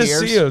good to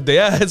see you."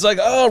 Yeah, it's like,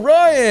 "Oh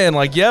Ryan,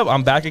 like yep,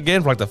 I'm back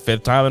again for like the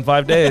 5th time in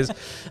 5 days."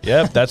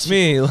 Yep, that's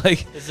me.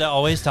 Like, Is that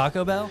always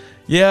Taco Bell?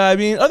 yeah, I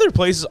mean, other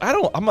places,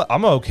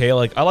 I'm okay.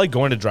 Like, I like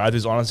going to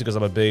drive-thrus honestly because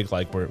I'm a big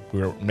like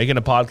we're making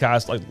a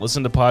podcast, like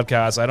listen to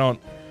podcasts.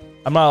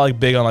 I'm not like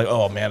big on like,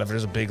 oh man, if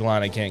there's a big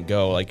line, I can't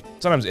go. Like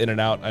sometimes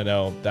In-N-Out, I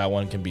know that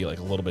one can be like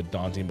a little bit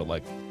daunting, but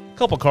like a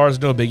couple cars,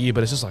 no biggie.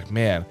 But it's just like,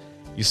 man,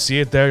 you see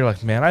it there, you're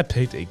like, man, I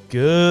picked a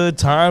good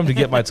time to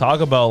get my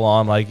Taco Bell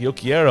on. Like, yo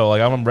quiero,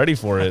 like I'm ready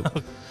for it.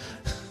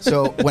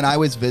 So when I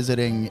was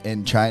visiting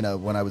in China,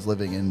 when I was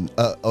living in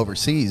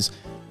overseas,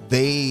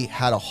 they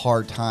had a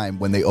hard time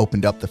when they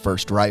opened up the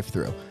first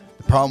drive-thru.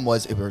 The problem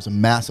was it was a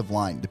massive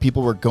line. The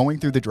people were going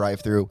through the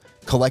drive-thru,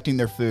 collecting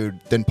their food,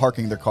 then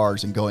parking their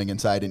cars and going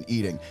inside and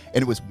eating.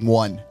 And it was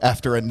one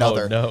after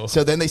another. Oh, no.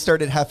 So then they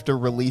started have to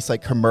release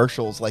like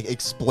commercials like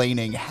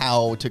explaining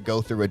how to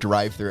go through a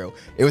drive-thru.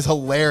 It was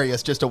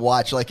hilarious just to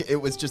watch. Like it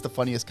was just the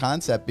funniest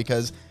concept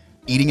because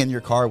eating in your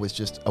car was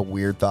just a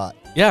weird thought.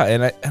 Yeah,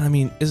 and I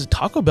mean, is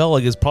Taco Bell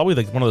like is probably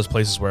like one of those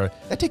places where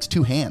That takes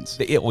 2 hands.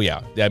 well, yeah.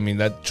 I mean,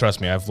 that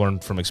trust me, I've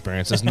learned from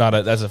experience. It's not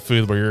that's a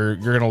food where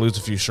you're gonna lose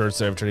a few shirts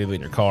every time you leave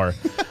in your car.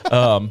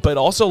 But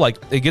also like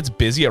it gets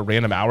busy at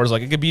random hours.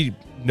 Like it could be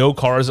no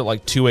cars at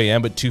like 2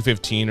 a.m. but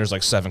 2:15 there's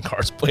like 7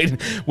 cars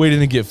waiting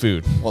to get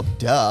food. Well,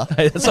 duh.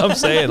 That's what I'm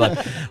saying.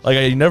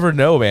 Like you never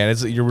know, man.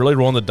 You're really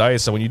rolling the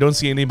dice. So when you don't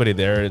see anybody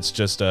there, it's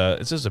just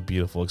a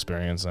beautiful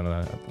experience and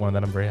one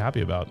that I'm very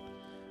happy about.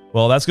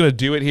 Well, that's going to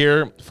do it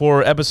here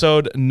for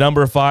episode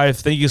number 5.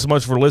 Thank you so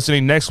much for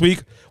listening. Next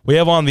week, we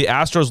have on the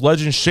Astros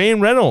legend Shane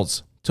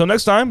Reynolds. Till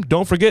next time,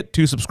 don't forget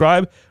to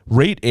subscribe,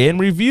 rate, and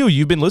review.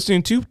 You've been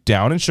listening to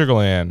Down in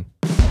Sugarland.